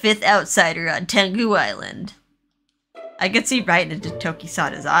 I'm the 5th outsider on Tengu Island. I could see right into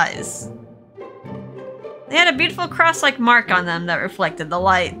Tokisada's eyes. They had a beautiful cross-like mark on them that reflected the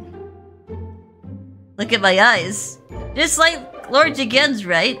light. Look at my eyes. Just like Lord Jigen's,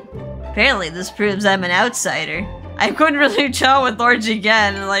 right? Apparently this proves I'm an outsider. I couldn't really tell with Lord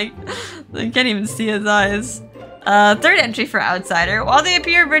Jigen, like, I can't even see his eyes. Third entry for outsider. While they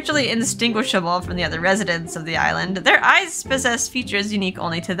appear virtually indistinguishable from the other residents of the island, their eyes possess features unique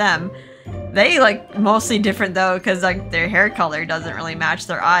only to them. They, like, mostly different though, because, like, their hair color doesn't really match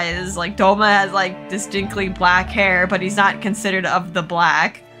their eyes. Like, Doma has, like, distinctly black hair, but he's not considered of the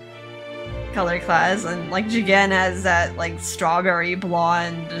black color class, and, like, Jigen has that, like, strawberry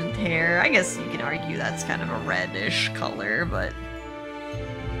blonde hair. I guess you can argue that's kind of a reddish color, but...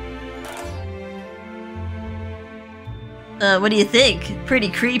 what do you think? Pretty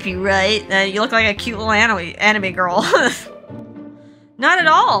creepy, right? You look like a cute little anime girl. Not at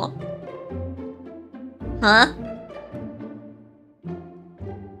all. Huh?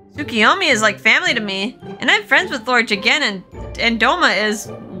 Tsukiyomi is like family to me, and I'm friends with Lord Jigen, and Doma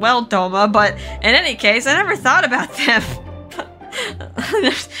is, well, Doma, but in any case, I never thought about them.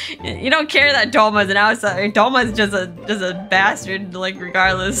 You don't care that Doma is an outsider. Doma is just a bastard, like,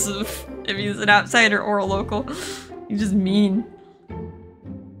 regardless of if he's an outsider or a local. He's just mean.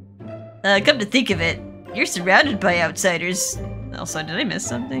 Come to think of it, you're surrounded by outsiders. Also, did I miss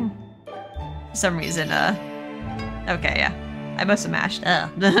something? For some reason, Okay, yeah. I must have mashed.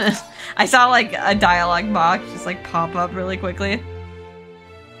 I saw like a dialogue box just like pop up really quickly.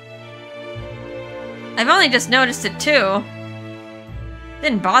 I've only just noticed it too.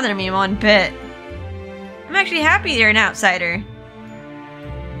 Didn't bother me one bit. I'm actually happy you're an outsider.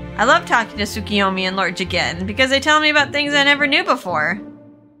 I love talking to Tsukiyomi and Lord Jigen because they tell me about things I never knew before.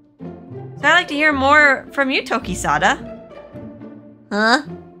 So I'd like to hear more from you, Tokisada. Huh?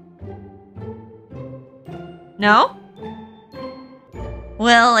 No?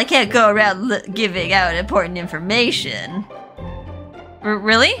 Well, I can't go around giving out important information.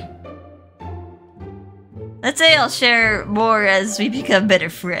 Really? Let's say I'll share more as we become better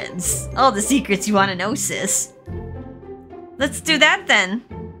friends. All the secrets you want to know, sis. Let's do that then.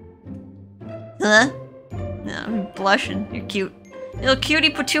 Huh? No, I'm blushing. You're cute. Little cutie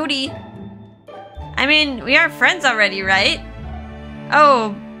patootie. I mean, we are friends already, right?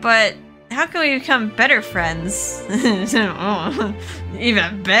 Oh, but how can we become better friends?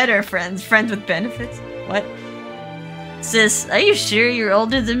 Even better friends. Friends with benefits? What? Sis, are you sure you're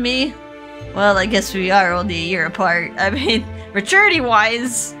older than me? Well, I guess we are only a year apart. I mean,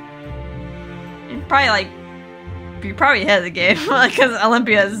 maturity-wise, you're probably ahead of the game because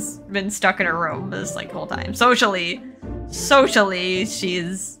Olympia's been stuck in her room this like whole time. Socially, she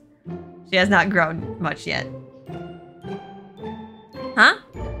has not grown much yet. Huh?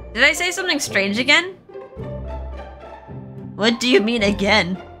 Did I say something strange again? What do you mean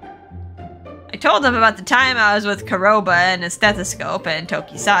again? I told them about the time I was with Kuroba and a stethoscope, and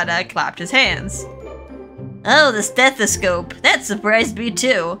Tokisada clapped his hands. Oh, the stethoscope. That surprised me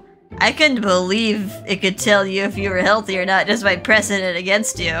too. I couldn't believe it could tell you if you were healthy or not just by pressing it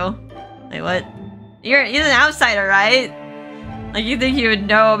against you. Wait, what? You're an outsider, right? Like, you think you would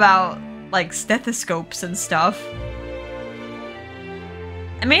know about, like, stethoscopes and stuff.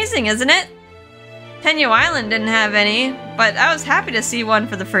 Amazing, isn't it? Tenyu Island didn't have any, but I was happy to see one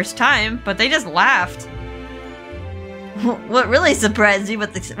for the first time, but they just laughed. What really surprised me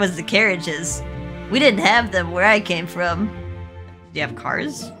was the carriages. We didn't have them where I came from. Do you have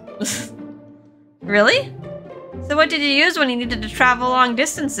cars? Really? So what did you use when you needed to travel long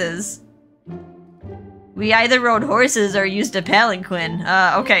distances? We either rode horses or used a palanquin.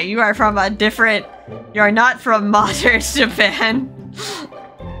 Okay, you are from a different... You are not from modern Japan.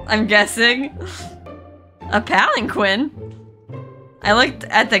 I'm guessing. A palanquin? I looked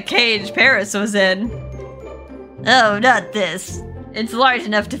at the cage Paris was in. Oh, not this. It's large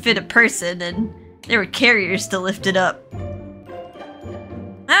enough to fit a person, and there were carriers to lift it up.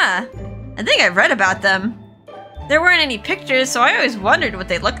 Ah, I think I've read about them. There weren't any pictures, so I always wondered what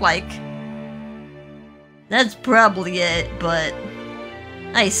they looked like. That's probably it, but...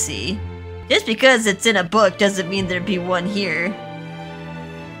 I see. Just because it's in a book doesn't mean there'd be one here.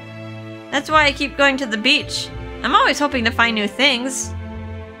 That's why I keep going to the beach. I'm always hoping to find new things.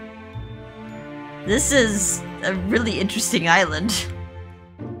 This is a really interesting island.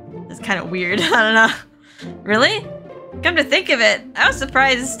 It's kind of weird, I don't know. Really? Come to think of it, I was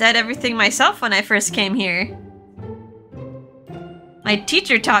surprised at everything myself when I first came here. My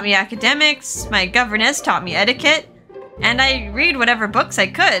teacher taught me academics, my governess taught me etiquette, and I read whatever books I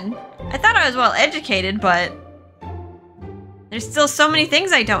could. I thought I was well educated, but there's still so many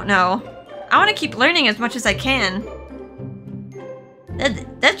things I don't know. I want to keep learning as much as I can.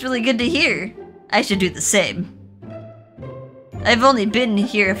 That's really good to hear. I should do the same. I've only been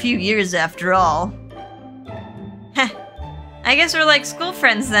here a few years after all. Heh. I guess we're like school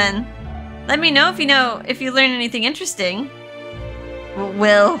friends then. Let me know if you learn anything interesting.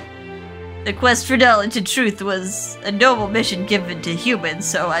 Well, the quest for knowledge and truth was a noble mission given to humans,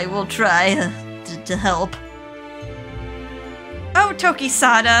 so I will try to help. Oh,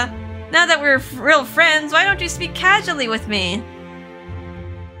 Tokisada! Now that we're real friends, why don't you speak casually with me?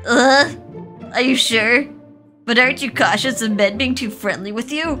 Are you sure? But aren't you cautious of men being too friendly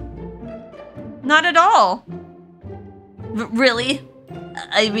with you? Not at all. Really?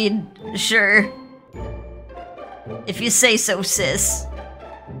 I mean, sure. If you say so, sis.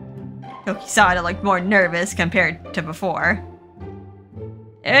 Tokisada looked more nervous compared to before.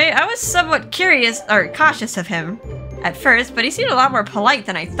 I was somewhat cautious of him at first, but he seemed a lot more polite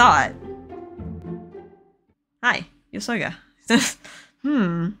than I thought. Hi, Yosoga.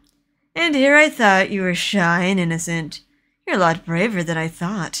 And here I thought you were shy and innocent. You're a lot braver than I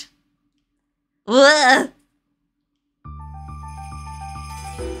thought. What?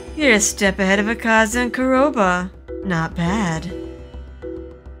 You're a step ahead of Akaza and Kuroba. Not bad.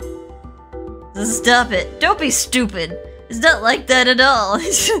 Stop it. Don't be stupid. It's not like that at all.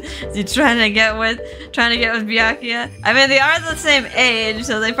 Is he trying to get with Byakuya? I mean, they are the same age,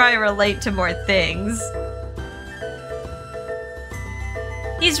 so they probably relate to more things.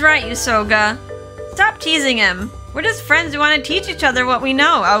 He's right, Yusoga. Stop teasing him. We're just friends who want to teach each other what we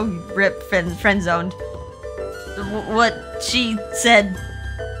know. Oh, rip, friend zoned. What she said.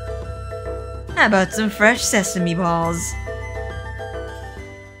 How about some fresh sesame balls?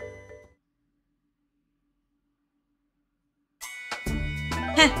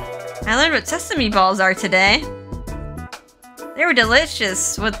 I learned what sesame balls are today. They were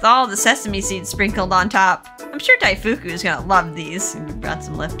delicious with all the sesame seeds sprinkled on top. I'm sure Daifuku is gonna love these. Brought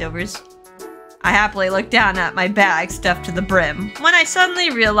some leftovers. I happily looked down at my bag stuffed to the brim when I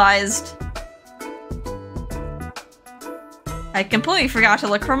suddenly realized I completely forgot to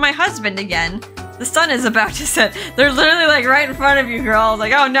look for my husband again. The sun is about to set. They're literally like right in front of you, girl. I was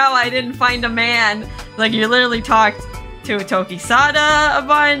like, oh no, I didn't find a man. Like, you literally talked to Tokisada a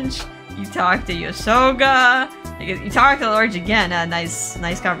bunch. You talked to Yusoga. You talked to Lord again. A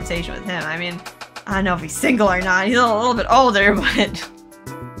nice conversation with him. I mean, I don't know if he's single or not. He's a little bit older, but...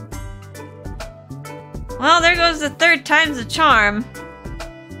 Well, there goes the third time's the charm.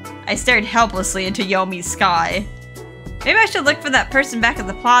 I stared helplessly into Yomi's sky. Maybe I should look for that person back at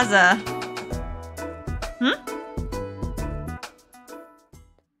the plaza.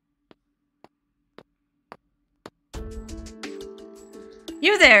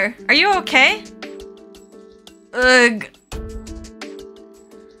 You there, are you okay? Ugh.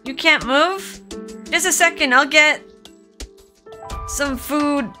 You can't move? Just a second, I'll get some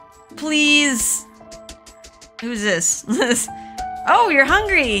food, please. Who's this? Oh, you're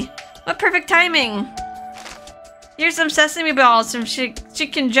hungry. What perfect timing. Here's some sesame balls from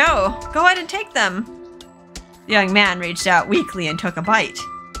Chicken Joe. Go ahead and take them. The young man reached out weakly and took a bite.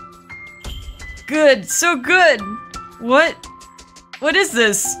 Good, so good. What is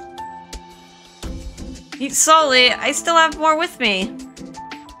this? Eat slowly, I still have more with me.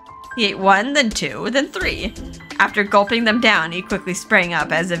 He ate one, then two, then three. After gulping them down, he quickly sprang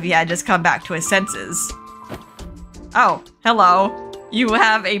up as if he had just come back to his senses. Oh, hello. You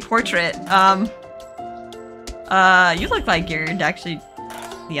have a portrait. You look like you're actually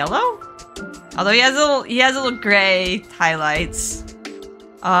yellow? Although he has a little gray highlights.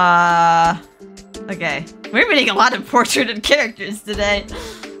 Okay. We're meeting a lot of portraited characters today.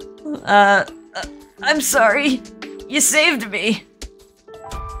 I'm sorry. You saved me.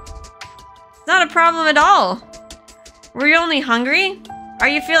 It's not a problem at all. Were you only hungry? Are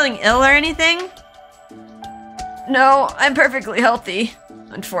you feeling ill or anything? No, I'm perfectly healthy.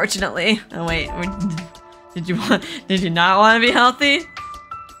 Unfortunately. Oh wait, did you not want to be healthy?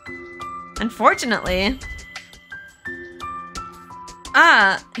 Unfortunately.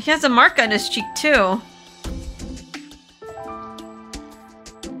 Ah, he has a mark on his cheek too.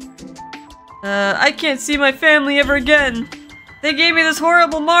 I can't see my family ever again. They gave me this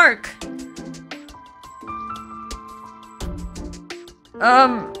horrible mark.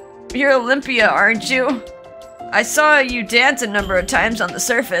 You're Olympia, aren't you? I saw you dance a number of times on the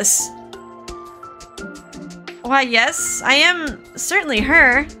surface. Why, yes, I am certainly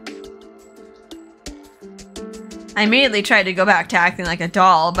her. I immediately tried to go back to acting like a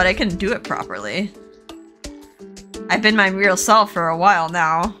doll, but I couldn't do it properly. I've been my real self for a while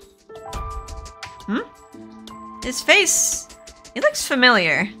now. His face, he looks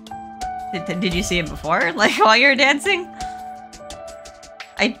familiar. Did you see him before? Like, while you were dancing?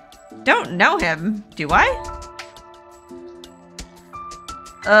 I don't know him, do I?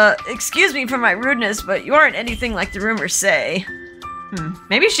 Excuse me for my rudeness, but you aren't anything like the rumors say.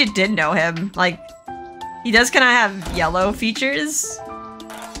 Maybe she did know him. Like, he does kind of have yellow features.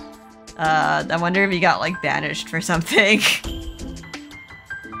 I wonder if he got, like, banished for something.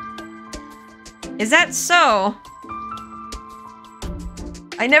 Is that so?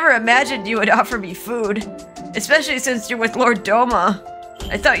 I never imagined you would offer me food, especially since you're with Lord Doma.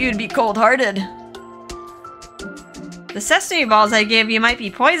 I thought you'd be cold-hearted. The sesame balls I gave you might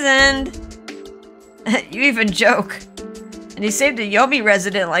be poisoned. You even joke. And you saved a Yomi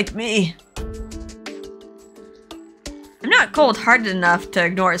resident like me. I'm not cold-hearted enough to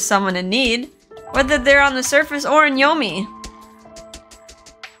ignore someone in need, whether they're on the surface or in Yomi.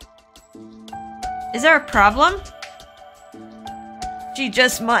 Is there a problem? She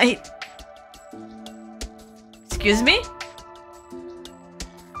just might. Excuse me?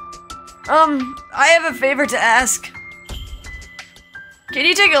 I have a favor to ask. Can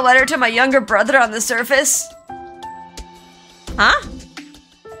you take a letter to my younger brother on the surface? Huh?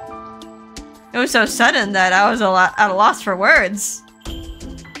 It was so sudden that I was at a loss for words.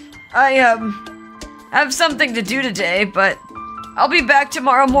 I, have something to do today, but I'll be back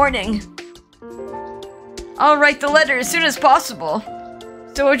tomorrow morning. I'll write the letter as soon as possible.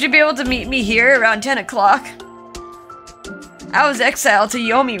 So would you be able to meet me here around 10 o'clock? I was exiled to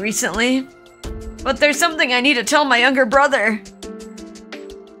Yomi recently, but there's something I need to tell my younger brother.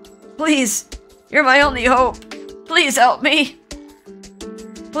 Please, you're my only hope. Please help me.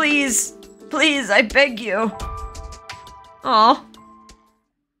 Please, please, I beg you. Aw.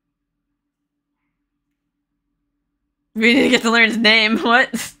 We didn't get to learn his name. What?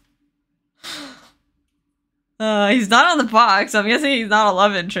 He's not on the box, so I'm guessing he's not a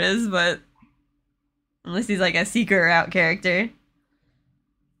love interest, but... Unless he's like a seeker out character.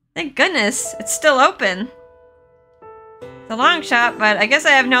 Thank goodness, it's still open. It's a long shot, but I guess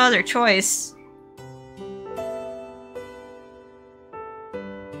I have no other choice.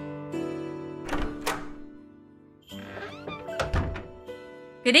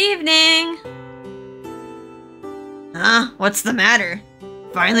 Good evening! Huh? What's the matter?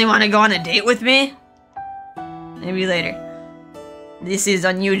 Finally want to go on a date with me? Maybe later. This is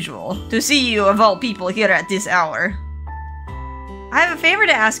unusual. To see you of all people here at this hour. I have a favor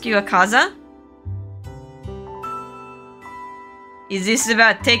to ask you, Akaza. Is this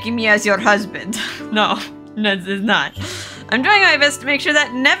about taking me as your husband? No, this is not. I'm doing my best to make sure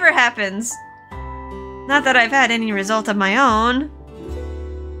that never happens. Not that I've had any result of my own.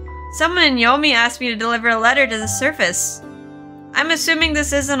 Someone in Yomi asked me to deliver a letter to the surface. I'm assuming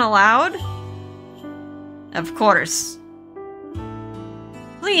this isn't allowed? Of course.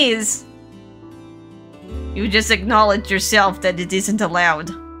 Please. You just acknowledged yourself that it isn't allowed.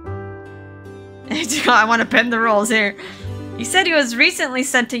 I want to bend the rules here. He said he was recently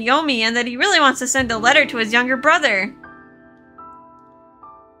sent to Yomi and that he really wants to send a letter to his younger brother.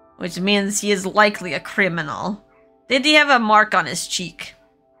 Which means he is likely a criminal. Did he have a mark on his cheek?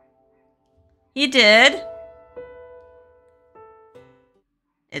 He did.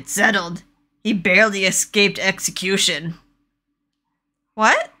 It's settled. He barely escaped execution.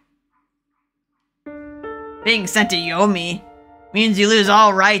 What? Being sent to Yomi means you lose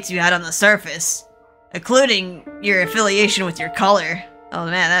all rights you had on the surface, including your affiliation with your color. Oh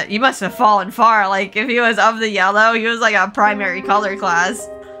man, you must have fallen far. Like, if he was of the yellow, he was like a primary color class.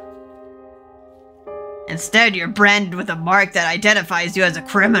 Instead, you're branded with a mark that identifies you as a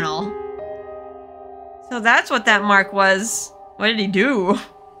criminal. So that's what that mark was. What did he do?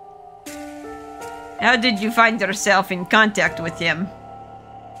 How did you find yourself in contact with him?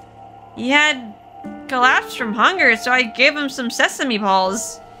 He had collapsed from hunger, so I gave him some sesame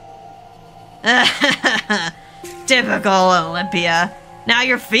balls. Typical Olympia. Now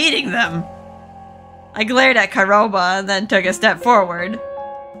you're feeding them. I glared at Karoba and then took a step forward.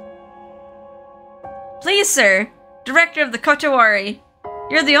 Please, sir. Director of the Kotowari.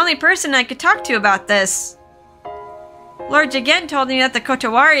 You're the only person I could talk to about this. Lord Jigen told me that the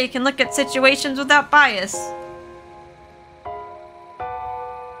Kotowari can look at situations without bias.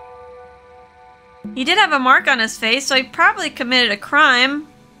 He did have a mark on his face, so he probably committed a crime.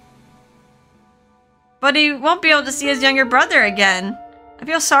 But he won't be able to see his younger brother again. I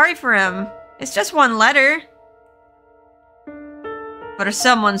feel sorry for him. It's just one letter. For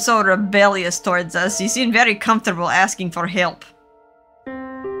someone so rebellious towards us, you seem very comfortable asking for help.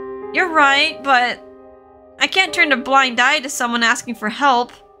 You're right, but I can't turn a blind eye to someone asking for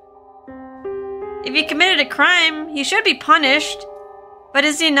help. If he committed a crime, he should be punished. But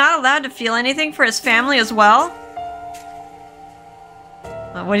is he not allowed to feel anything for his family as well?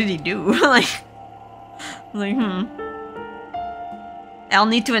 What did he do? I'll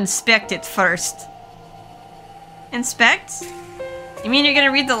need to inspect it first. Inspect? You mean you're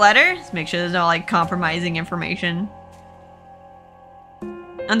gonna read the letter? Just make sure there's no, compromising information.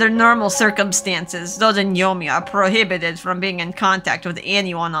 Under normal circumstances, those in Yomi are prohibited from being in contact with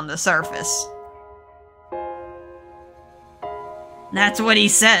anyone on the surface. That's what he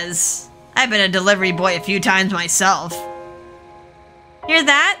says. I've been a delivery boy a few times myself. Hear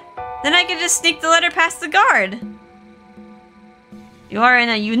that? Then I could just sneak the letter past the guard. You are in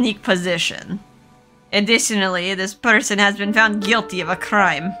a unique position. Additionally, this person has been found guilty of a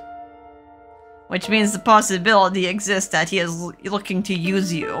crime. Which means the possibility exists that he is looking to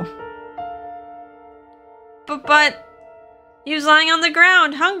use you. But... he was lying on the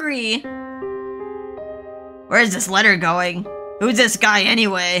ground, hungry. Where's this letter going? Who's this guy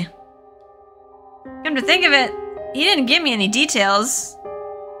anyway? Come to think of it, he didn't give me any details.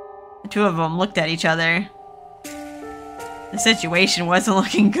 The two of them looked at each other. The situation wasn't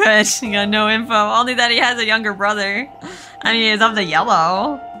looking good. He got no info, only that he has a younger brother. I mean, he's of the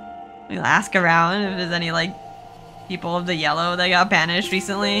yellow. We'll ask around if there's any, people of the yellow that got banished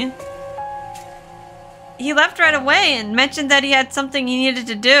recently. He left right away and mentioned that he had something he needed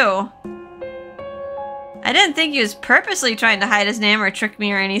to do. I didn't think he was purposely trying to hide his name or trick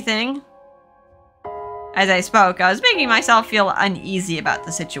me or anything. As I spoke, I was making myself feel uneasy about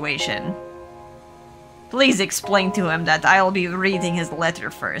the situation. Please explain to him that I will be reading his letter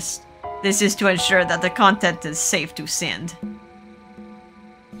first. This is to ensure that the content is safe to send.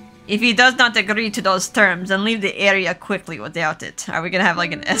 If he does not agree to those terms, then leave the area quickly without it. Are we gonna have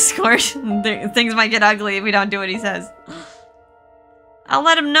like an escort? Things might get ugly if we don't do what he says. I'll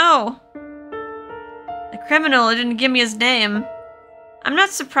let him know. The criminal didn't give me his name. I'm not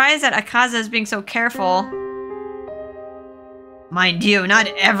surprised that Akaza is being so careful. Mind you, not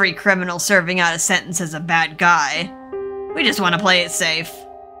every criminal serving out a sentence is a bad guy. We just want to play it safe.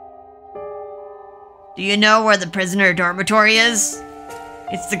 Do you know where the prisoner dormitory is?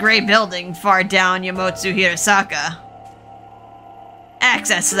 It's the gray building far down Yamotsu Hirasaka.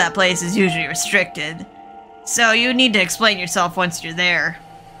 Access to that place is usually restricted, so you need to explain yourself once you're there.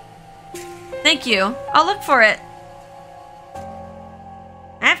 Thank you. I'll look for it.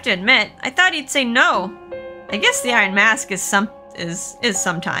 I have to admit, I thought he'd say no. I guess the Iron Mask is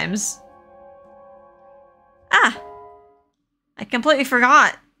sometimes. Ah! I completely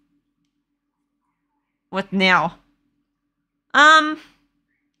forgot. What now? I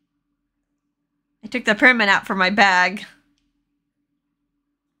took the permit out from my bag.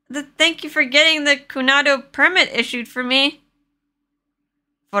 Thank you for getting the Kunado permit issued for me.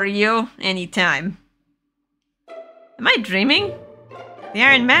 For you, anytime. Am I dreaming? The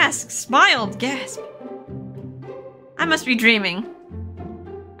Iron Mask smiled, gasp. I must be dreaming.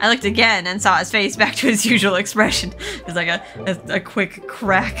 I looked again and saw his face back to his usual expression. There's like a quick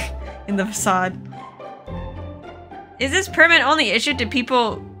crack in the facade. Is this permit only issued to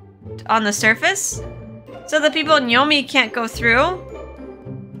people on the surface? So the people in Yomi can't go through?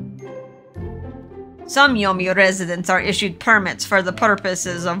 Some Yomi residents are issued permits for the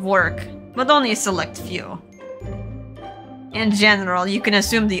purposes of work, but only a select few. In general, you can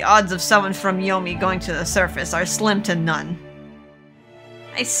assume the odds of someone from Yomi going to the surface are slim to none.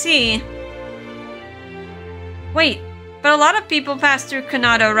 I see. Wait, but a lot of people pass through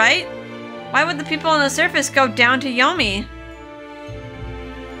Kanado, right? Why would the people on the surface go down to Yomi?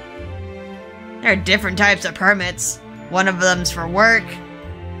 There are different types of permits. One of them's for work.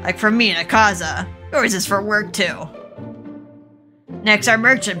 Like for me and Akaza. Yours is for work too. Next are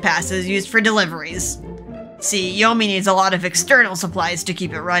merchant passes used for deliveries. See, Yomi needs a lot of external supplies to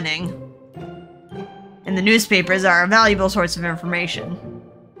keep it running. And the newspapers are a valuable source of information.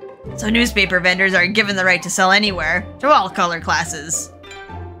 So newspaper vendors are given the right to sell anywhere, to all color classes.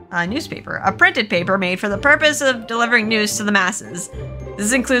 A newspaper, a printed paper made for the purpose of delivering news to the masses.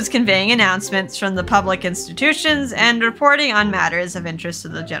 This includes conveying announcements from the public institutions and reporting on matters of interest to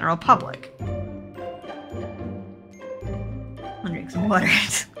the general public. I'll drink some water.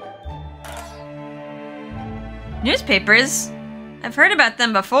 Newspapers? I've heard about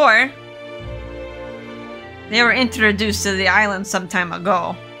them before. They were introduced to the island some time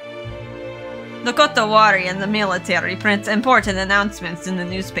ago. The Kotowari and the military print important announcements in the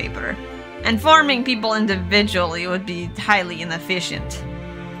newspaper. Informing people individually would be highly inefficient.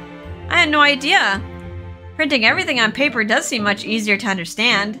 I had no idea. Printing everything on paper does seem much easier to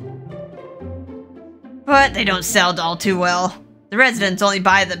understand. But they don't sell all too well. The residents only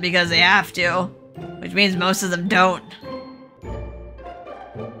buy them because they have to, which means most of them don't.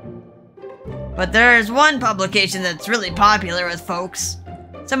 But there's one publication that's really popular with folks.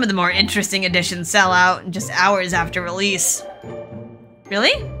 Some of the more interesting editions sell out in just hours after release.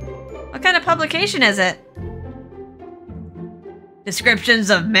 Really? What kind of publication is it? Descriptions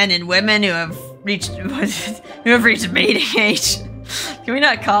of men and women who have reached mating age. Can we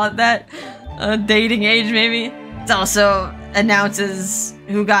not call it that? Dating age, maybe? It also announces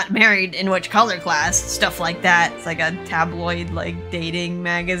who got married in which color class, stuff like that. It's like a tabloid, like, dating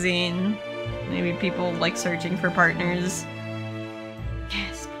magazine. Maybe people like searching for partners.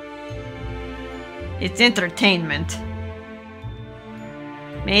 Yes. It's entertainment.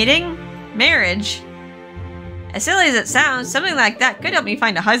 Mating? Marriage? As silly as it sounds, something like that could help me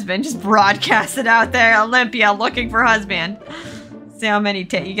find a husband. Just broadcast it out there. Olympia looking for husband. See how many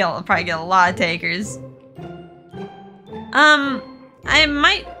you'll probably get a lot of takers. I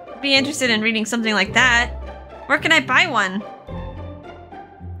might be interested in reading something like that. Where can I buy one?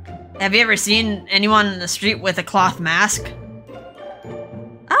 Have you ever seen anyone in the street with a cloth mask?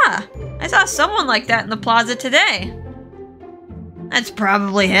 Ah, I saw someone like that in the plaza today. That's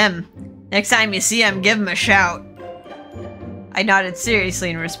probably him. Next time you see him, give him a shout. I nodded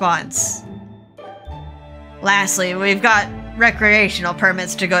seriously in response. Lastly, we've got recreational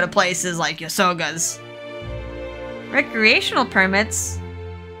permits to go to places like Yosoga's. Recreational permits?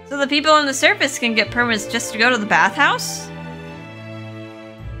 So the people on the surface can get permits just to go to the bathhouse?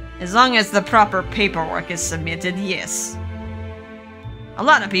 As long as the proper paperwork is submitted, yes. A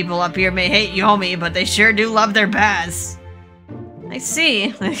lot of people up here may hate Yomi, but they sure do love their baths. I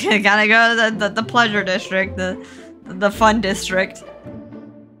see. I gotta go to the pleasure district, the fun district.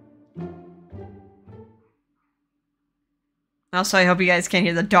 Also, I hope you guys can't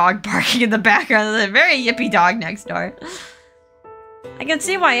hear the dog barking in the background. There's a very yippy dog next door. I can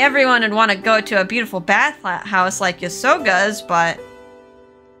see why everyone would want to go to a beautiful bathhouse like Yosoga's, but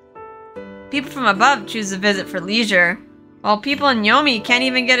people from above choose to visit for leisure, while people in Yomi can't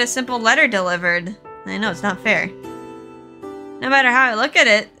even get a simple letter delivered. I know, it's not fair. No matter how I look at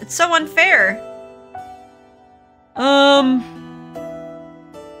it, it's so unfair. I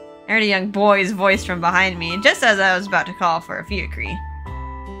heard a young boy's voice from behind me, just as I was about to call for a fiacre.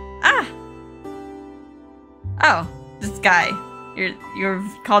 Ah! Oh, this guy. You're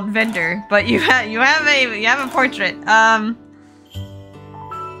called Vendor, but you have a portrait.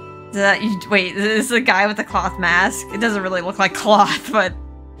 Wait, is this a guy with a cloth mask? It doesn't really look like cloth, but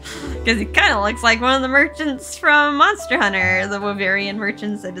because he kind of looks like one of the merchants from Monster Hunter, the Wavarian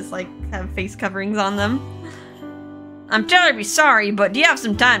merchants that just like have face coverings on them. I'm terribly sorry, but do you have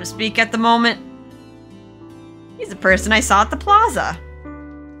some time to speak at the moment? He's the person I saw at the plaza.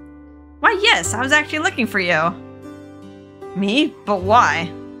 Why, yes, I was actually looking for you. Me? But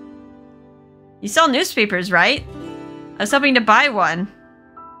why? You sell newspapers, right? I was hoping to buy one.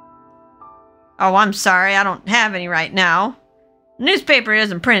 Oh, I'm sorry, I don't have any right now. The newspaper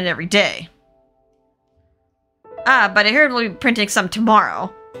isn't printed every day. Ah, but I heard we'll be printing some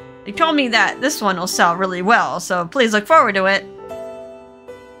tomorrow. They told me that this one will sell really well, so please look forward to it.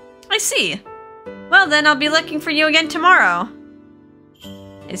 I see. Well then, I'll be looking for you again tomorrow.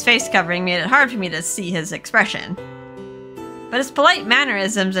 His face covering made it hard for me to see his expression. But his polite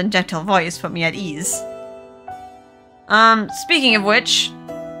mannerisms and gentle voice put me at ease. Speaking of which,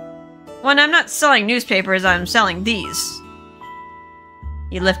 when I'm not selling newspapers, I'm selling these.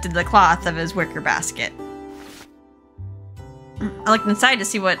 He lifted the cloth of his wicker basket. I looked inside to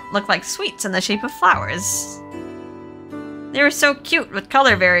see what looked like sweets in the shape of flowers. They were so cute with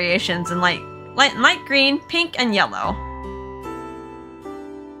color variations in light green, pink, and yellow.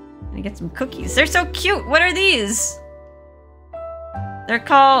 Let me get some cookies. They're so cute! What are these? They're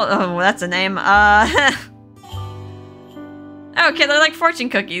called... Oh, that's a name. Okay, they're like fortune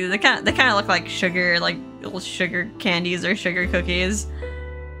cookies. They kind of look like sugar, like little sugar candies or sugar cookies.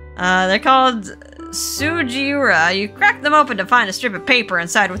 They're called Sujiura. You crack them open to find a strip of paper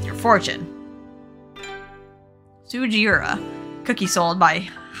inside with your fortune. Sujiura. Cookie sold by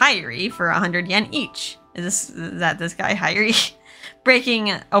Hairi for 100 yen each. Is that this guy, Hairi?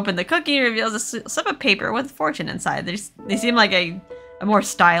 Breaking open the cookie reveals a slip of paper with fortune inside. They seem like a more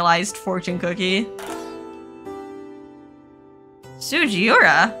stylized fortune cookie.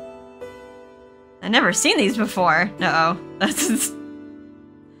 Sujiura? I've never seen these before. Uh-oh. That's...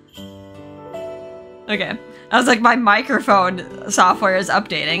 Okay. I was like, my microphone software is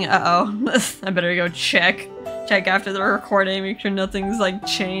updating. Uh-oh. I better go check. Check after the recording, make sure nothing's, like,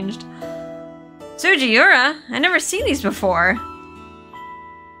 changed. Sujiura? I've never seen these before.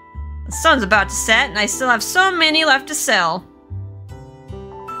 The sun's about to set, and I still have so many left to sell.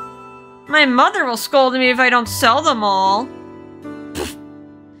 My mother will scold me if I don't sell them all.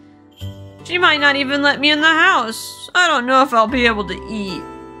 She might not even let me in the house. I don't know if I'll be able to eat.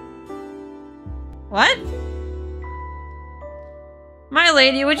 What? My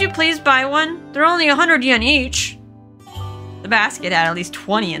lady, would you please buy one? They're only 100 yen each. The basket had at least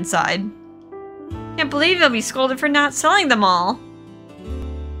 20 inside. Can't believe you'll be scolded for not selling them all.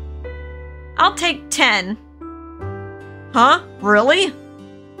 I'll take 10. Huh? Really?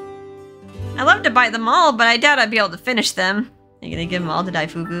 I'd love to buy them all, but I doubt I'd be able to finish them. Are you gonna give them all to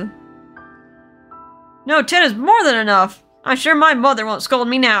Daifuku? No, 10 is more than enough. I'm sure my mother won't scold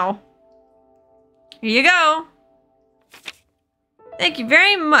me now. Here you go. Thank you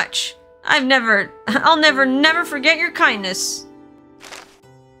very much. I'll never forget your kindness.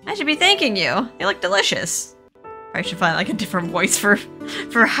 I should be thanking you. They look delicious. I should find like a different voice for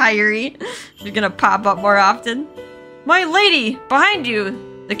Hairi. She's gonna pop up more often. My lady, behind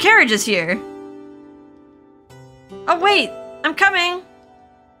you. The carriage is here. Oh wait, I'm coming.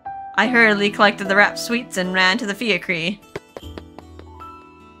 I hurriedly collected the wrapped sweets and ran to the fiacre.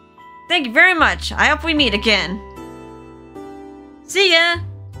 Thank you very much. I hope we meet again. See ya!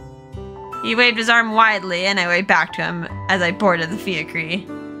 He waved his arm widely and I waved back to him as I boarded the fiacre.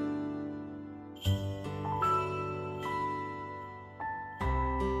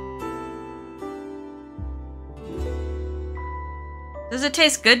 Does it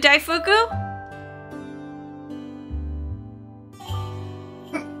taste good, Daifuku?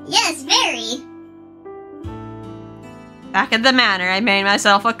 Yes, very. Back at the manor, I made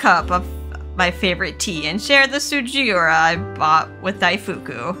myself a cup of my favorite tea and shared the Sujiura I bought with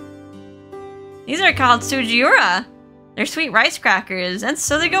Daifuku. These are called Sujiura. They're sweet rice crackers, and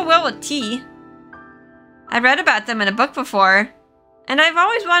so they go well with tea. I've read about them in a book before, and I've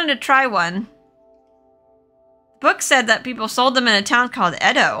always wanted to try one. The book said that people sold them in a town called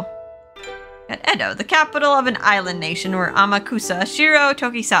Edo. At Edo, the capital of an island nation where Amakusa, Shiro,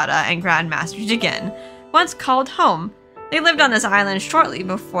 Tokisada, and Grandmaster Jigen once called home. They lived on this island shortly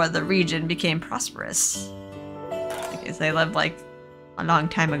before the region became prosperous. I guess they lived like a long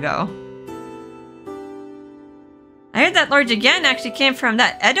time ago. I heard that Lord Jigen actually came from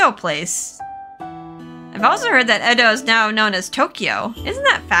that Edo place. I've also heard that Edo is now known as Tokyo. Isn't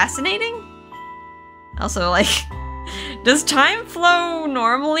that fascinating? Also, like, does time flow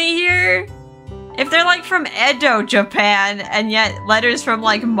normally here? If they're like from Edo, Japan, and yet letters from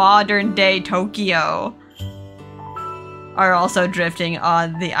like modern day Tokyo are also drifting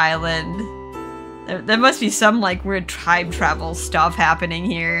on the island. There must be some like weird time travel stuff happening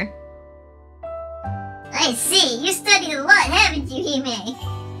here. I see. You studied a lot, haven't you, Hime?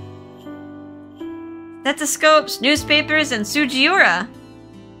 Stethoscopes, newspapers, and Sujiura.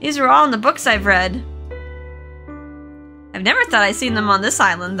 These are all in the books I've read. I've never thought I'd seen them on this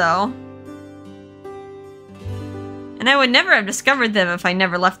island, though. And I would never have discovered them if I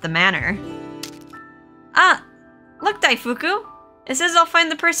never left the manor. Ah! Look, Daifuku! It says I'll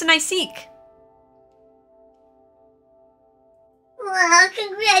find the person I seek. Well,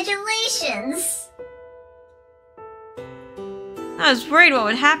 congratulations! I was worried what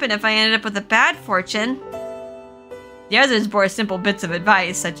would happen if I ended up with a bad fortune. The others bore simple bits of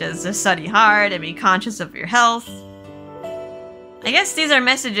advice, such as to study hard and be conscious of your health. I guess these are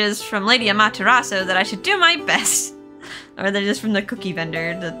messages from Lady Amaterasu that I should do my best. Or they're just from the cookie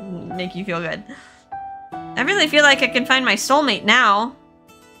vendor to make you feel good. I really feel like I can find my soulmate now.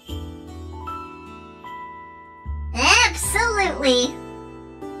 Absolutely!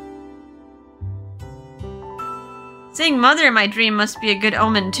 Seeing Mother in my dream must be a good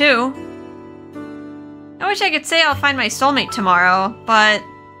omen, too. I wish I could say I'll find my soulmate tomorrow, but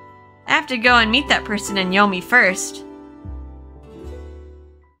I have to go and meet that person in Yomi first.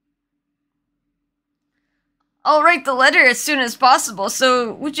 I'll write the letter as soon as possible,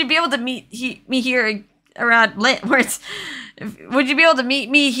 so would you be able to meet me here around... Would you be able to meet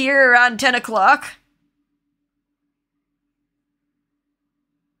me here around 10 o'clock?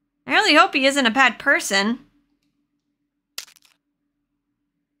 I really hope he isn't a bad person.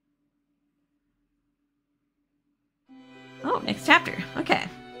 Oh, next chapter. Okay.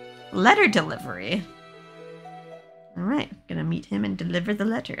 Letter delivery. Alright, gonna meet him and deliver the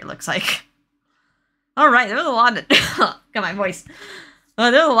letter, it looks like. Alright, there was a lot of... got my voice.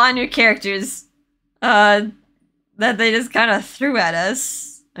 There was a lot of new characters that they just kind of threw at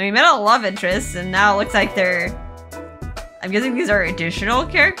us. I mean, we met a love interest, and now it looks like they're... I'm guessing these are additional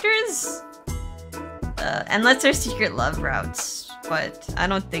characters? Unless they're secret love routes. But I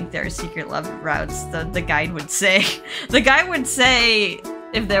don't think they're secret love routes, the guide would say. The guide would say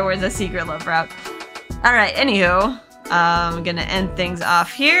if there was a secret love route. Alright, anywho. I'm gonna end things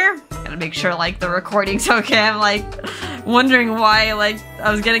off here. Gotta make sure, like, the recording's okay. I'm, like, wondering why, like,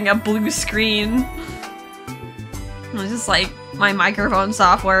 I was getting a blue screen. It was just, like, my microphone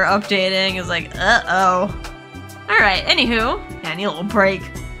software updating. It's like, uh-oh. Alright, anywho. Yeah, I need a little break.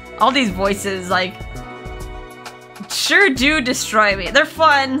 All these voices, like... sure do destroy me. They're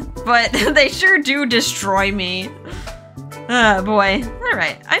fun, but they sure do destroy me. Oh boy.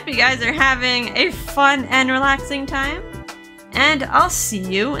 Alright, I hope you guys are having a fun and relaxing time. And I'll see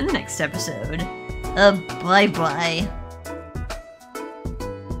you in the next episode. Bye-bye.